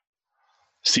get deep.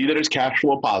 See that it's cash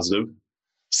flow positive.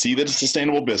 See that it's a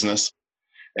sustainable business,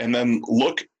 and then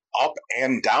look up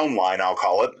and down line, I'll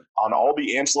call it, on all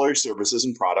the ancillary services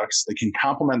and products that can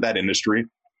complement that industry,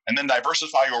 and then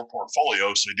diversify your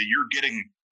portfolio so that you're getting,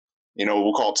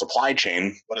 we'll call it supply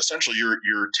chain, but essentially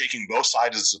you're taking both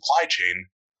sides of the supply chain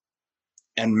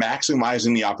and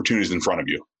maximizing the opportunities in front of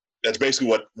you. That's basically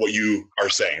what you are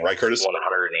saying, right, Curtis? 180%.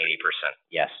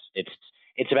 Yes.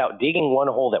 It's about digging one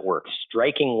hole that works,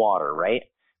 striking water, right?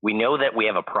 We know that we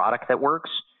have a product that works,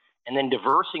 and then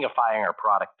diversifying our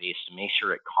product base to make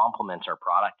sure it complements our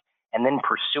product, and then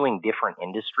pursuing different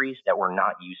industries that we're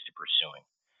not used to pursuing.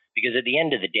 Because at the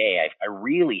end of the day, I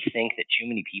really think that too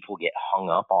many people get hung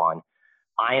up on,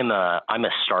 I'm a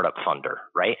startup funder,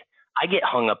 right? I get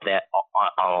hung up that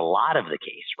on a lot of the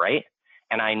case, right?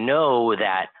 And I know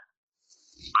that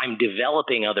I'm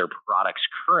developing other products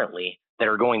currently that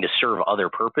are going to serve other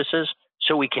purposes,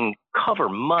 so we can cover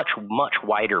much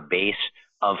wider base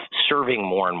of serving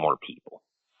more and more people.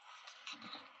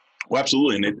 Well,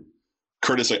 absolutely. And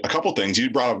Curtis, a couple things.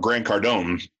 You brought up Grant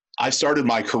Cardone. I started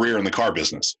my career in the car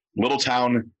business. Little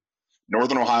town,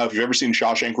 Northern Ohio. If you've ever seen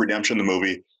Shawshank Redemption, the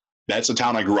movie, that's the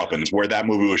town I grew up in. It's where that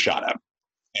movie was shot at.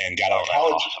 And got out of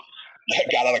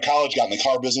college, got in the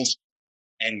car business.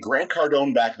 And Grant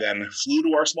Cardone back then flew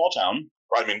to our small town.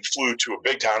 I mean, flew to a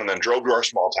big town and then drove to our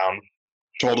small town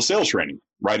to hold a sales training,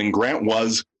 right? And Grant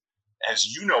was, as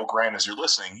you know, Grant, as you're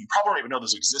listening, you probably don't even know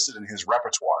this existed in his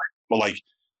repertoire. But like,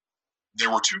 there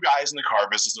were two guys in the car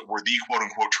business that were the quote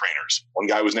unquote trainers. One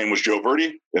guy, his name was Joe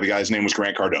Verdi. The other guy's name was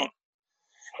Grant Cardone.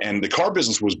 And the car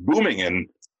business was booming in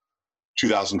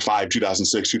 2005,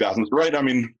 2006, 2000, right? I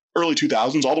mean, early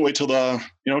 2000s, all the way till the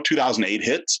 2008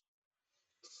 hits.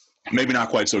 Maybe not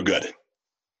quite so good,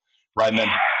 right? And then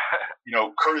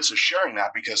Curtis is sharing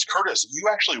that because Curtis, you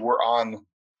actually were on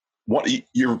what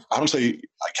you're. I don't say.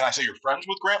 Can I say you're friends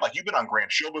with Grant? Like you've been on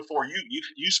Grant's show before.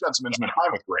 You spent some intimate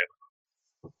time with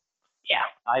Grant. Yeah,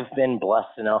 I've been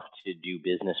blessed enough to do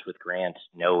business with Grant,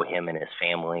 know him and his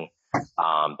family,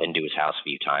 been to his house a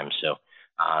few times. So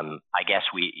I guess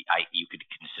you could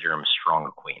consider them strong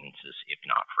acquaintances, if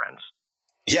not friends.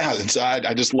 Yeah, and so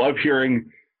I just love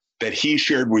hearing that he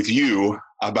shared with you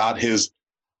about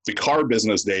the car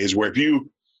business days, where if you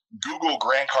Google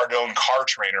Grant Cardone car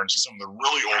trainer and see some of the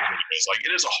really old videos, like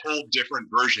it is a whole different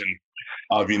version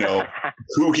of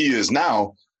who he is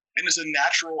now. And it's a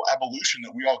natural evolution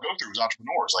that we all go through as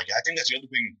entrepreneurs. Like I think that's the other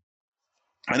thing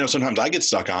I know sometimes I get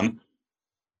stuck on.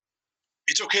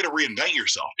 It's okay to reinvent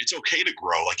yourself. It's okay to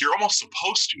grow. Like you're almost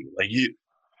supposed to. Like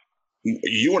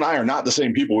you and I are not the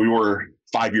same people we were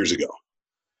 5 years ago.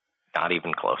 Not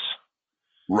even close.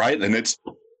 Right. And it's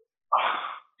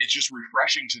just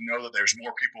refreshing to know that there's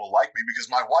more people like me, because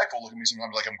my wife will look at me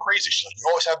sometimes like I'm crazy. She's like, you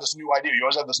always have this new idea. You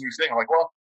always have this new thing. I'm like,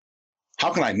 well,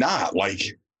 how can I not? Like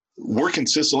we're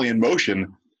consistently in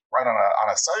motion, right? On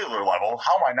a cellular level.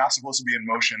 How am I not supposed to be in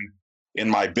motion in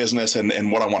my business and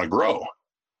what I want to grow?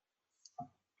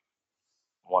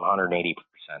 180%.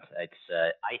 It's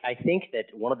I think that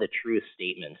one of the truest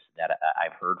statements that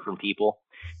I've heard from people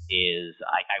is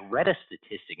I read a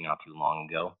statistic not too long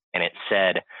ago, and it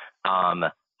said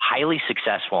highly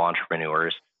successful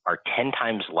entrepreneurs are 10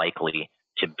 times likely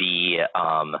to be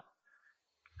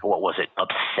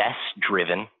obsessed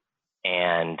driven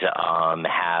and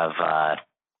have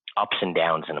ups and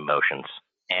downs and emotions.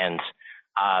 And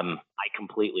I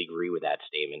completely agree with that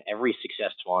statement. Every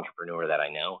successful entrepreneur that I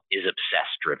know is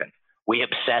obsessed driven. We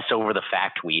obsess over the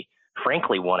fact we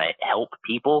frankly want to help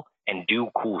people and do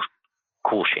cool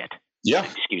shit. Yeah.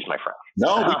 Excuse my French.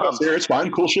 No, because it's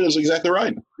fine. Cool shit is exactly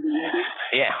right.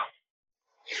 Yeah.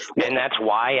 And that's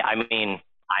why, I mean,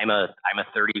 I'm a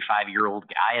 35-year-old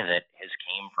guy that has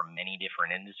came from many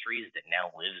different industries that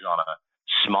now lives on a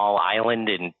small island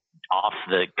off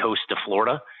the coast of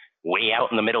Florida, way out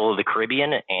in the middle of the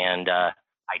Caribbean. And I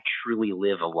truly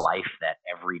live a life that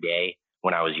every day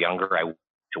when I was younger, I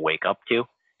to wake up to,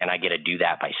 and I get to do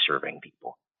that by serving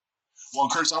people. Well,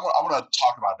 Curtis, I want to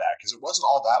talk about that because it wasn't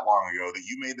all that long ago that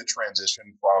you made the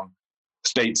transition from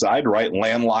stateside, right,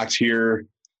 landlocked here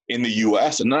in the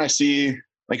U.S. And then I see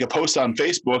like a post on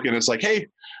Facebook, and it's like, hey,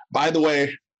 by the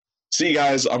way, see you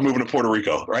guys, I'm moving to Puerto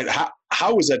Rico, right?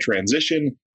 How was that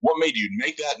transition? What made you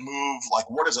make that move? Like,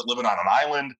 what is it living on an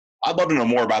island? I'd love to know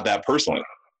more about that personally.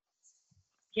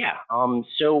 Yeah.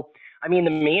 So, I mean,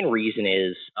 the main reason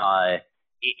is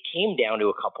it came down to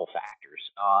a couple factors.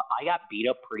 I got beat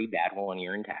up pretty bad 1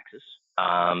 year in Texas,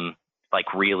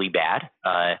 like really bad.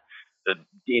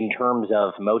 In terms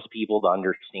of most people to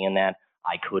understand that,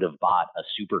 I could have bought a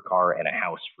supercar and a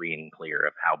house free and clear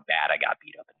of how bad I got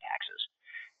beat up in Texas.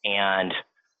 And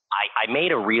I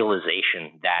made a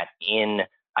realization that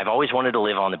I've always wanted to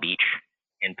live on the beach.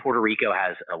 And Puerto Rico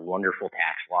has a wonderful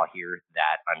tax law here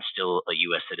that I'm still a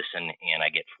U.S. citizen and I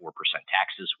get 4%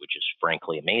 taxes, which is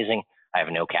frankly amazing. I have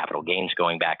no capital gains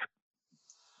going back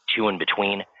to in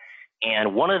between.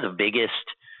 And one of the biggest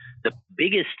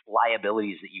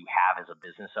liabilities that you have as a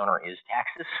business owner is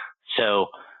taxes. So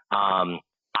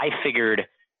I figured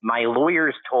my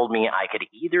lawyers told me I could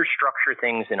either structure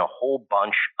things in a whole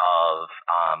bunch of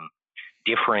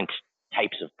different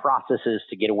types of processes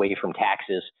to get away from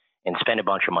taxes and spend a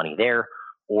bunch of money there,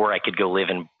 or I could go live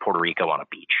in Puerto Rico on a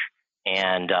beach.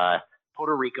 And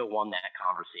Puerto Rico won that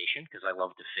conversation because I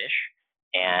love to fish.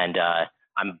 And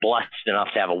I'm blessed enough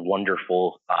to have a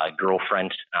wonderful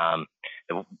girlfriend.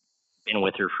 I've been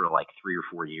with her for like 3 or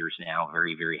 4 years now.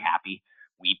 Very, very happy.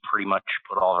 We pretty much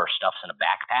put all of our stuff in a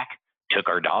backpack, took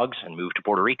our dogs, and moved to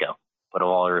Puerto Rico. Put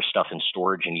all our stuff in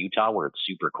storage in Utah where it's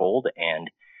super cold. And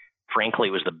frankly,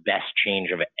 it was the best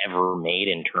change I've ever made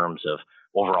in terms of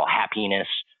overall happiness,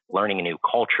 learning a new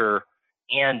culture.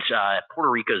 And Puerto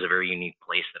Rico is a very unique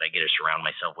place that I get to surround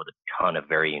myself with a ton of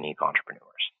very unique entrepreneurs.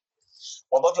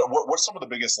 Well, what's some of the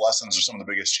biggest lessons or some of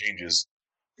the biggest changes?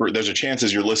 There's a chance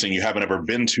as you're listening, you haven't ever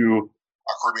been to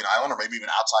a Caribbean island or maybe even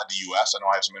outside the U.S. I know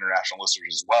I have some international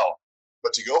listeners as well.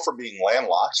 But to go from being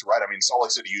landlocked, right? I mean, Salt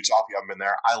Lake City, Utah, if you haven't been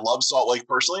there, I love Salt Lake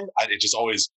personally.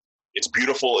 It's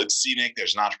beautiful. It's scenic.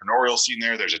 There's an entrepreneurial scene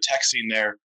there. There's a tech scene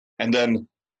there. And then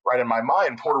right in my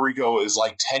mind, Puerto Rico is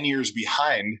like 10 years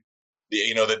behind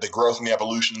the growth and the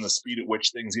evolution and the speed at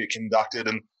which things get conducted,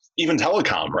 and even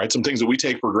telecom, right? Some things that we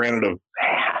take for granted of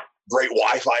great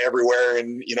Wi-Fi everywhere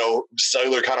and,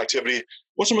 cellular connectivity.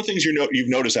 What's some of the things you've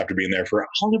noticed after being there for,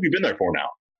 how long have you been there for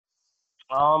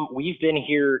now? We've been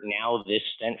here now this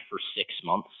stint for 6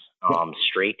 months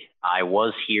straight. I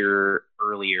was here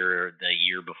earlier the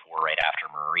year before, right after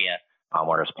Maria,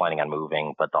 where I was planning on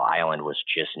moving, but the island was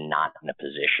just not in a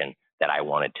position that I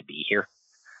wanted to be here.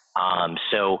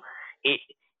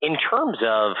 In terms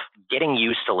of getting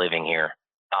used to living here,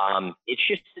 it's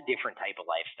just a different type of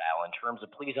lifestyle. In terms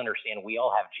of, please understand, we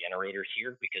all have generators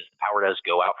here because the power does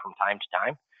go out from time to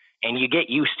time, and you get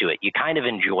used to it. You kind of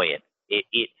enjoy it.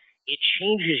 It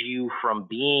changes you from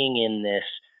being in this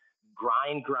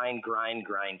grind 24/7.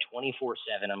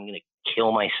 I'm going to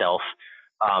kill myself.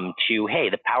 To, hey,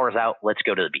 the power's out. Let's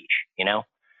go to the beach.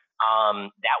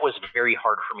 That was very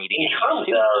hard for me to get used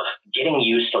to. Getting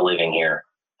used to living here.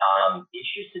 It's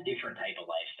just a different type of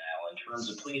lifestyle. In terms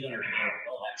of, please understand, we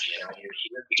all have generators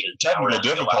here because technical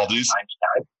difficulties. Time to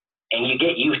time, and you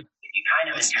get used to it. You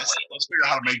kind of enjoy it. Let's figure out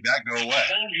how to make that go away. It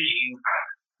changes you.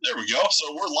 There we go.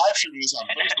 So we're live streaming this on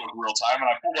Facebook real time, and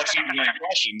I pulled up some of the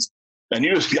questions, and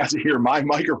you just got to hear my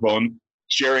microphone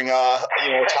sharing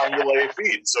Tangulay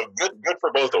feed. So good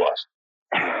for both of us.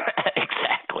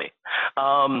 Exactly.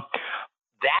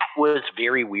 That was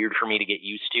very weird for me to get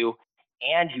used to.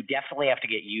 And you definitely have to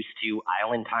get used to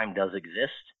island time does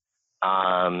exist.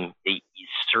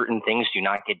 Certain things do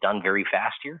not get done very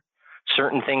fast here.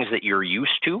 Certain things that you're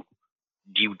used to,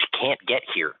 you can't get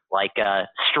here. Like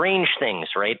strange things,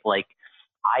 right? Like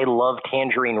I love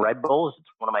tangerine Red Bulls. It's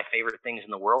one of my favorite things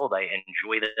in the world. I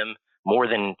enjoy them more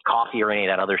than coffee or any of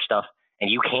that other stuff.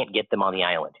 And you can't get them on the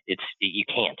island. You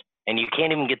can't. And you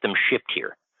can't even get them shipped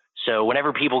here. So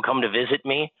whenever people come to visit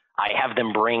me, I have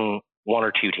them bring 1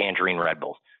 or 2 tangerine Red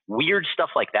Bulls. Weird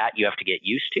stuff like that you have to get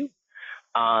used to.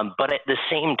 But at the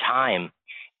same time,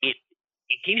 it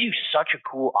gives you such a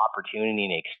cool opportunity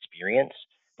and experience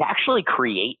to actually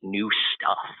create new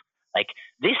stuff. Like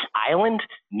this island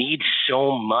needs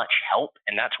so much help,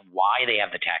 and that's why they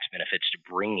have the tax benefits to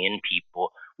bring in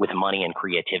people with money and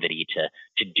creativity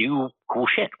to do cool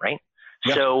shit, right?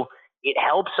 Yeah. So it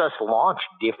helps us launch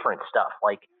different stuff.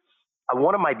 Like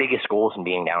one of my biggest goals in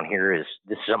being down here is,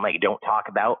 this is something I don't talk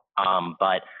about,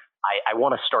 but I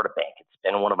want to start a bank. It's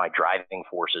been one of my driving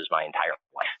forces my entire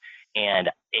life. And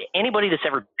anybody that's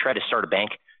ever tried to start a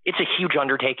bank, it's a huge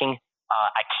undertaking.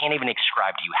 I can't even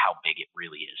describe to you how big it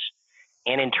really is.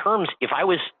 And in terms, if I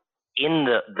was in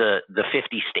the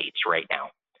 50 states right now,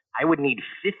 I would need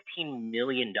 $15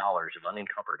 million of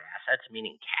unencumbered assets,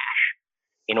 meaning cash,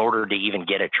 in order to even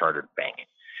get a chartered bank.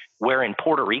 Where in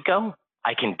Puerto Rico,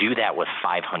 I can do that with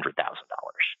 $500,000.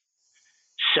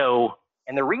 So,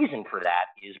 and the reason for that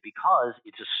is because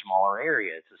it's a smaller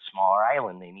area, it's a smaller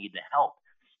island, they need the help.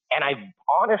 And I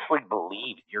honestly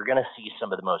believe you're going to see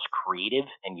some of the most creative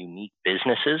and unique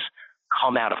businesses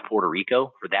come out of Puerto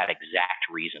Rico for that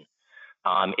exact reason.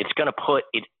 It's going to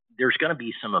there's going to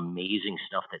be some amazing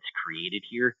stuff that's created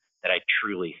here that I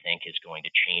truly think is going to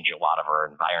change a lot of our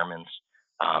environments,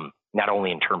 not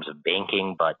only in terms of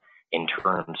banking, but in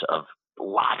terms of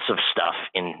lots of stuff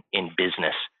in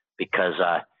business, because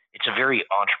it's a very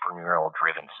entrepreneurial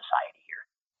driven society here.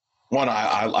 One,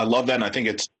 I love that. And I think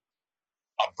it's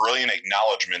a brilliant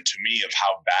acknowledgement to me of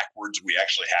how backwards we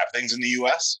actually have things in the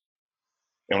U.S.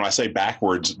 And when I say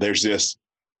backwards, there's this,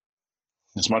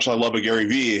 as much as I love a Gary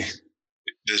Vee,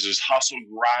 there's this hustle,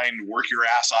 grind, work your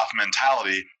ass off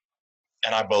mentality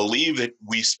And I believe that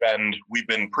we've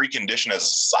been preconditioned as a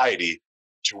society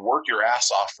to work your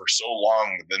ass off for so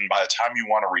long. Then by the time you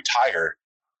want to retire,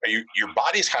 your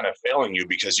body's kind of failing you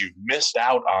because you've missed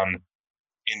out on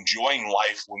enjoying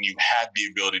life when you had the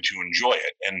ability to enjoy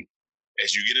it. And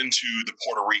as you get into the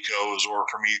Puerto Ricos, or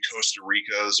for me, Costa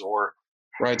Ricas, or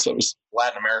right, so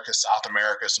Latin America, South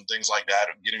America, some things like that,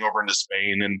 getting over into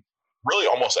Spain, and really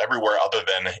almost everywhere other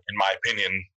than, in my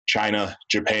opinion, China,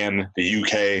 Japan, the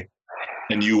UK,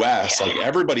 and US, like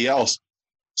everybody else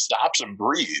stops and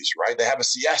breathes, right? They have a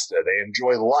siesta. They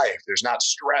enjoy life. There's not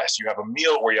stress. You have a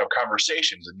meal where you have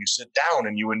conversations and you sit down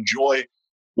and you enjoy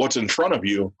what's in front of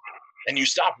you, and you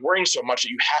stop worrying so much that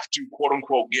you have to, quote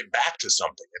unquote, get back to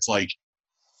something. It's like,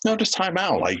 no, just time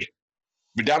out. Like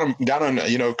down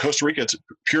in Costa Rica, it's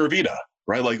pura vida,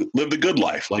 right? Like live the good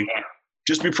life. Like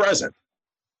just be present.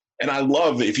 And I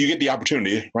love if you get the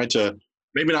opportunity, right, to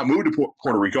maybe not move to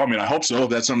Puerto Rico. I mean, I hope so, if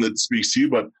that's something that speaks to you,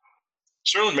 but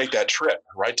certainly make that trip,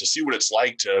 right, to see what it's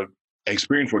like to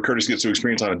experience what Curtis gets to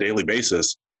experience on a daily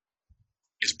basis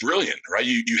is brilliant, right?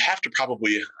 You have to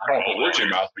probably, I don't want to put words in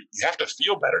your mouth, but you have to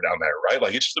feel better down there, right?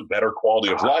 Like it's just a better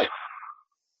quality of life.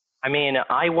 I mean,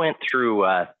 I went through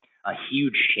a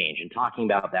huge change, and talking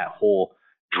about that whole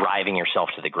driving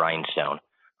yourself to the grindstone.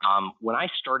 When I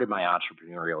started my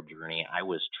entrepreneurial journey, I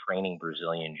was training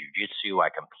Brazilian Jiu-Jitsu. I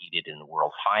competed in the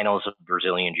world finals of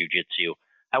Brazilian Jiu-Jitsu.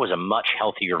 I was a much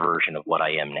healthier version of what I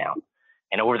am now.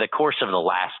 And over the course of the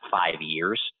last 5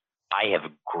 years, I have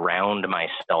ground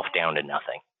myself down to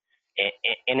nothing.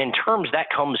 And in terms, that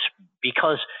comes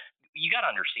because you got to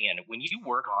understand, when you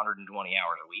work 120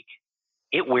 hours a week,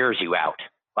 it wears you out.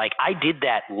 Like I did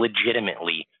that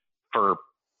legitimately for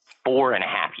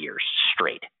 4.5 years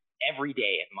straight. Every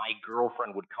day, my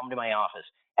girlfriend would come to my office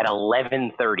at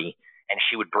 11:30 and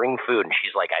she would bring food, and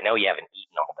she's like, I know you haven't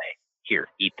eaten all day. Here,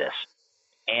 eat this.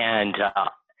 And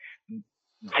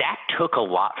that took a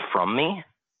lot from me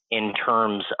in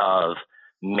terms of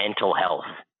mental health,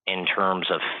 in terms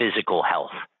of physical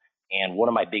health. And one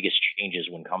of my biggest changes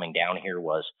when coming down here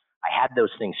was I had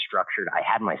those things structured. I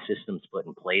had my systems put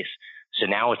in place. So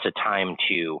now it's a time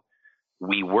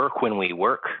we work when we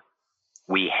work,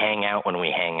 we hang out when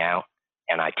we hang out,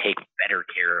 and I take better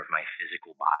care of my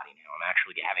physical body now. I'm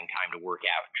actually having time to work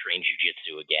out and train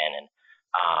jiu-jitsu again. And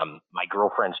my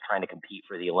girlfriend's trying to compete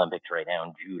for the Olympics right now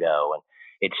in judo. And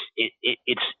it's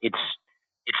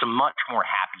a much more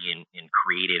happy and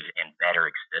creative and better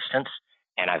existence.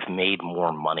 And I've made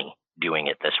more money doing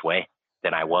it this way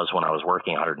than I was when I was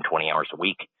working 120 hours a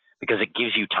week, because it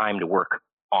gives you time to work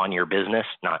on your business,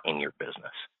 not in your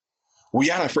business. Well,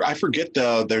 yeah, I forget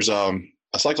there's a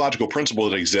psychological principle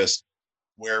that exists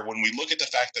where when we look at the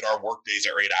fact that our work days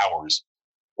are 8 hours,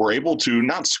 we're able to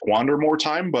not squander more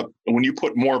time, but when you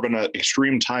put more of an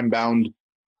extreme time-bound,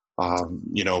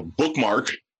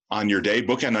 bookmark on your day,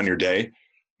 bookend on your day,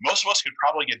 most of us could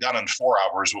probably get done in 4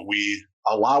 hours what we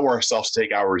allow ourselves to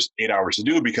take 8 hours to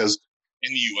do, because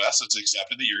in the US, it's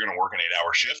accepted that you're going to work an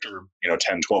 8-hour shift or,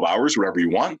 10, 12 hours, whatever you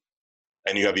want.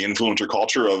 And you have the influencer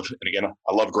culture of, and again,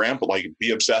 I love Grant, but like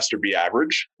be obsessed or be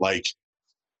average. Like,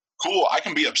 cool, I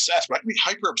can be obsessed, but I can be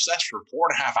hyper obsessed for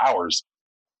 4.5 hours.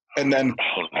 And then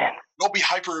go be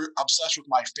hyper obsessed with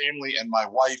my family and my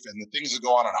wife and the things that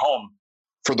go on at home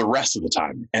for the rest of the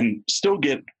time, and still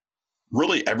get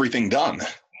really everything done.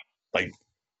 Like,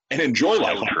 and enjoy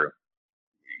life. So true.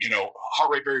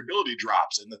 Heart rate variability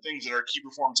drops, and the things that are key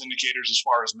performance indicators as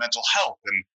far as mental health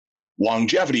and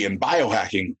longevity and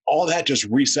biohacking, all that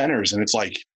just recenters. And it's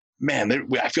like, man,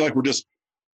 I feel like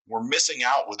we're missing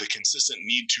out with the consistent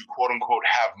need to, quote unquote,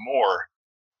 have more.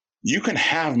 You can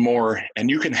have more, and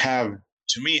you can have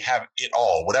it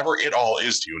all, whatever it all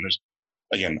is to you. And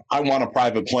again, I want a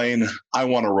private plane. I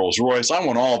want a Rolls Royce. I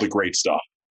want all the great stuff.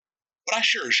 But I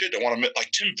sure as shit don't want to, like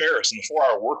Tim Ferriss in the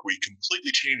 4-Hour Workweek completely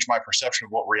changed my perception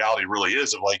of what reality really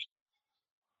is, of like,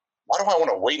 why do I want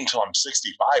to wait until I'm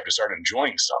 65 to start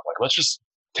enjoying stuff? Like, let's just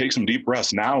take some deep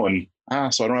breaths now. And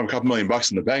so I don't have a couple $1 million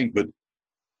in the bank, but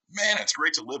man, it's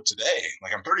great to live today.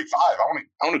 Like, I'm 35. I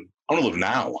want to live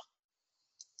now.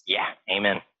 Yeah.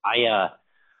 Amen. I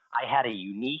had a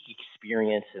unique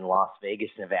experience in Las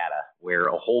Vegas, Nevada, where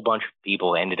a whole bunch of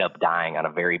people ended up dying on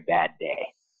a very bad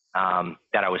day,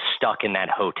 that I was stuck in that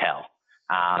hotel.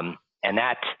 And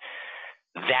that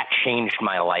changed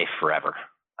my life forever.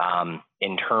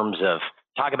 In terms of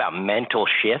talk about mental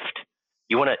shift,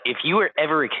 if you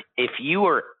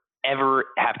ever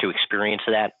have to experience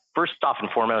that, first off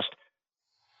and foremost,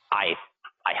 I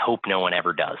hope no one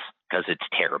ever does, because it's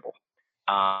terrible.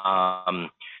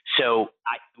 So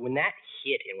when that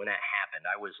hit and when that happened,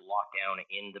 I was locked down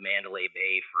in the Mandalay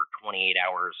Bay for 28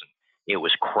 hours, and it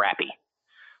was crappy.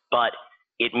 but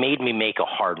it made me make a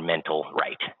hard mental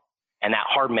right. And that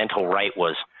hard mental right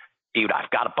was, dude,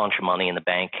 I've got a bunch of money in the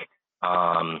bank.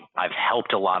 I've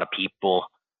helped a lot of people.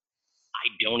 I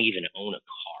don't even own a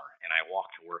car, and I walk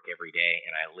to work every day,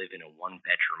 and I live in a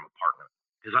one-bedroom apartment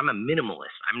because I'm a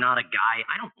minimalist. I'm not a guy.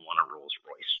 I don't want a Rolls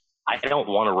Royce. I don't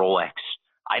want a Rolex.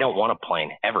 I don't want a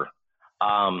plane ever.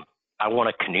 I want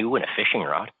a canoe and a fishing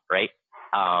rod, right?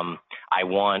 I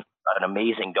want an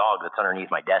amazing dog that's underneath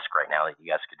my desk right now that you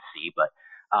guys could see, but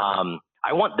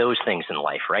I want those things in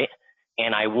life, right?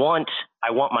 And I want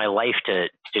my life to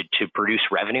produce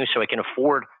revenue so I can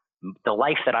afford the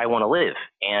life that I want to live.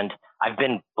 And I've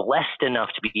been blessed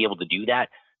enough to be able to do that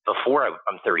before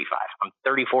I'm 35. I'm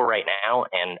 34 right now,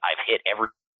 and I've hit every.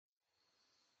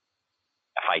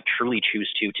 If I truly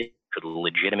choose to could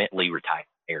legitimately retire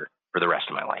for the rest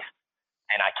of my life.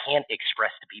 And I can't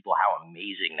express to people how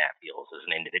amazing that feels as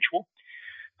an individual.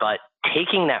 But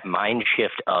taking that mind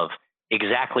shift of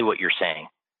exactly what you're saying,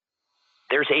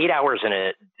 there's 8 hours in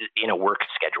a work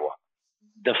schedule.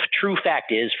 The true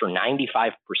fact is, for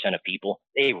 95% of people,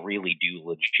 they really do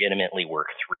legitimately work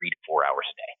 3 to 4 hours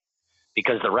a day,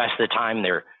 because the rest of the time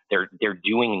they're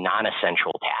doing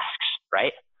non-essential tasks,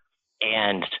 right?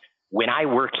 And when I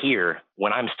work here,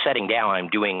 when I'm setting down, I'm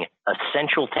doing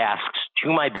essential tasks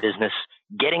to my business,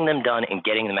 getting them done and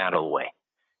getting them out of the way.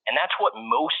 And that's what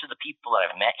most of the people that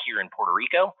I've met here in Puerto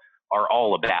Rico are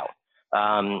all about.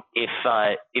 Do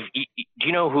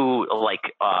you know who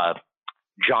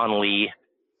John Lee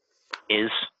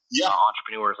is? Yeah.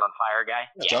 Entrepreneurs on Fire guy.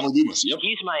 Yeah. John Lee Dumas. Yep.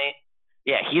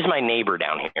 He's my neighbor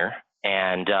down here.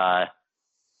 And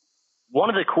one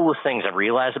of the coolest things I've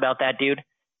realized about that dude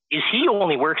is he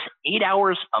only works 8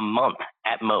 hours a month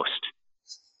at most,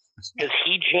 because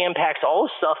he jam packs all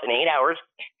his stuff in 8 hours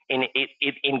and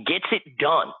it gets it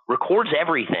done, records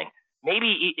everything. I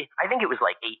think it was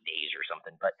like 8 days or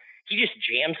something, but he just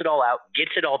jams it all out,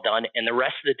 gets it all done. And the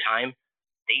rest of the time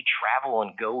they travel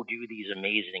and go do these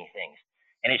amazing things.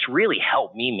 And it's really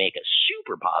helped me make a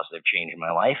super positive change in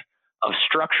my life of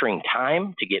structuring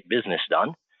time to get business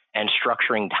done and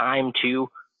structuring time to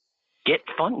get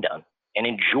fun done and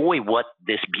enjoy what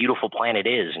this beautiful planet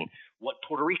is and what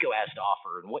Puerto Rico has to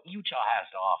offer and what Utah has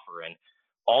to offer and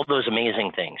all those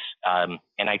amazing things.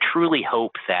 And I truly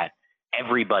hope that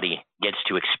everybody gets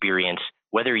to experience,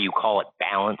 whether you call it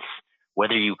balance,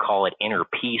 whether you call it inner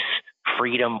peace,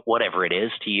 freedom, whatever it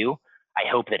is to you. I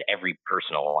hope that every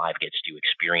person alive gets to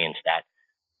experience that,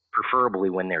 preferably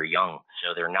when they're young,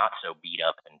 so they're not so beat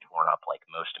up and torn up like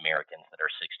most Americans that are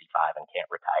 65 and can't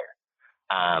retire.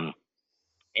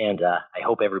 I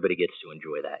hope everybody gets to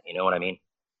enjoy that. You know what I mean?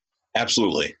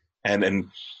 Absolutely. And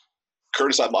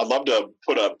Curtis, I'd love to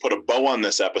put a bow on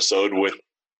this episode with,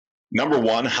 number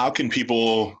one, how can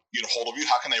people get a hold of you?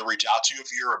 How can they reach out to you if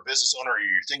you're a business owner or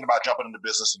you're thinking about jumping into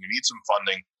business and you need some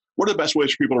funding? What are the best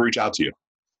ways for people to reach out to you?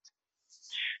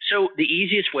 So the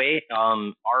easiest way,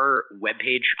 our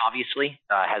webpage obviously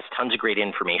has tons of great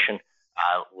information,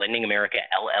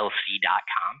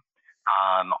 lendingamericallc.com.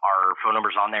 Our phone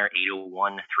number's on there,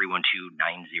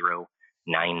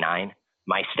 801-312-9099.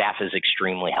 My staff is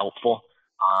extremely helpful.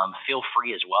 Feel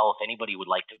free as well, if anybody would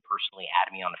like to personally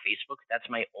add me on Facebook. That's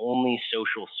my only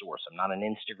social source. I'm not an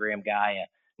Instagram guy,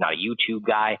 not a YouTube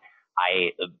guy.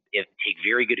 I take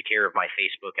very good care of my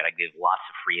Facebook, and I give lots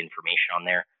of free information on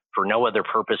there for no other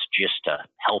purpose, just to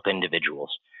help individuals.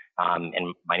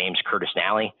 And my name's Curtis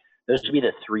Nally. Those would be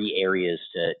the 3 areas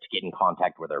to get in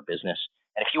contact with our business.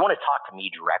 And if you want to talk to me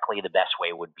directly, the best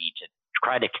way would be to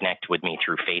try to connect with me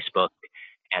through Facebook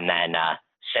and then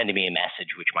send me a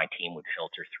message, which my team would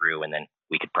filter through, and then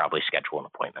we could probably schedule an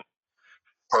appointment.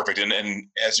 Perfect. And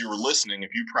as you were listening,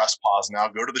 if you press pause now,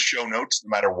 go to the show notes, no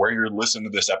matter where you're listening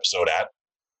to this episode at,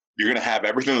 you're going to have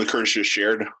everything that Curtis just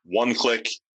shared. One click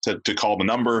to call the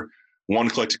number, one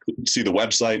click to see the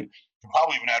website. You can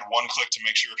probably even add one click to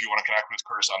make sure if you want to connect with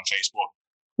Curtis on Facebook,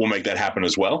 we'll make that happen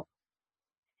as well.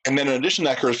 And then in addition to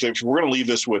that, Curtis, we're going to leave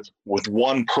this with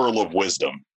one pearl of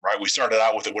wisdom, right? We started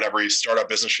out with it, what every startup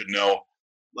business should know.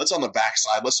 Let's on the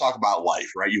backside, let's talk about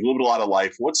life, right? You've lived a lot of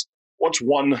life. What's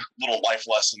one little life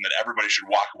lesson that everybody should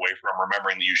walk away from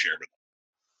remembering that you shared with them?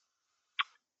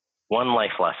 One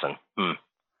life lesson.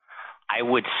 I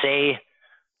would say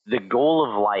the goal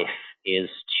of life is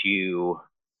to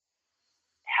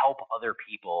help other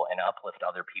people and uplift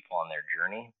other people on their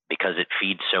journey, because it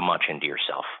feeds so much into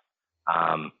yourself.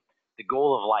 The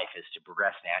goal of life is to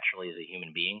progress naturally as a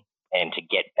human being and to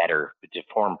get better, to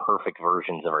form perfect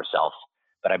versions of ourselves.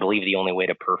 But I believe the only way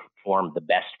to perform the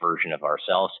best version of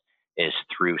ourselves is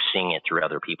through seeing it through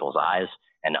other people's eyes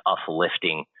and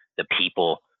uplifting the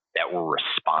people that we're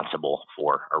responsible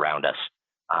for around us.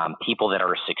 people that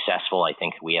are successful, I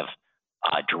think we have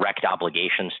direct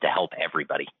obligations to help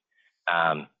everybody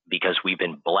because we've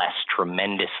been blessed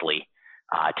tremendously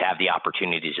to have the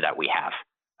opportunities that we have.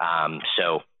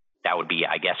 So that would be,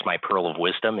 I guess, my pearl of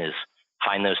wisdom is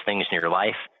find those things in your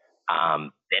life,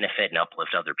 benefit and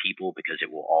uplift other people because it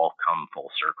will all come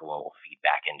full circle and will feed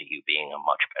back into you being a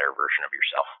much better version of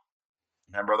yourself.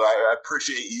 Man, brother, I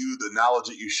appreciate you, the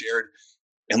knowledge that you shared,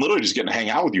 and literally just getting to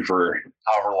hang out with you for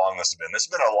however long this has been. This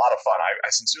has been a lot of fun. I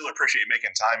sincerely appreciate you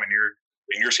making time in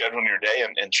your schedule and your day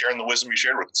and sharing the wisdom you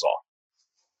shared with us all.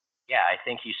 Yeah, I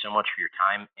thank you so much for your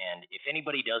time. And if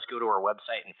anybody does go to our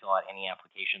website and fill out any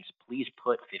applications, please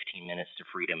put 15 minutes to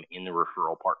freedom in the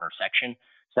referral partner section.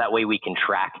 So that way we can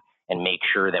track and make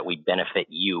sure that we benefit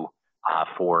you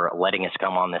for letting us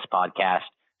come on this podcast,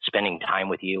 spending time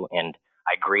with you. And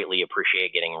I greatly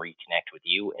appreciate getting reconnect with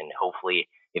you. And hopefully,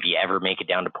 if you ever make it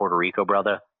down to Puerto Rico,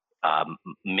 brother,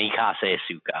 mi casa es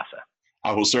su casa.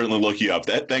 I will certainly look you up.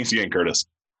 Thanks again, Curtis.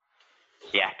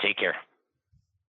 Yeah, take care.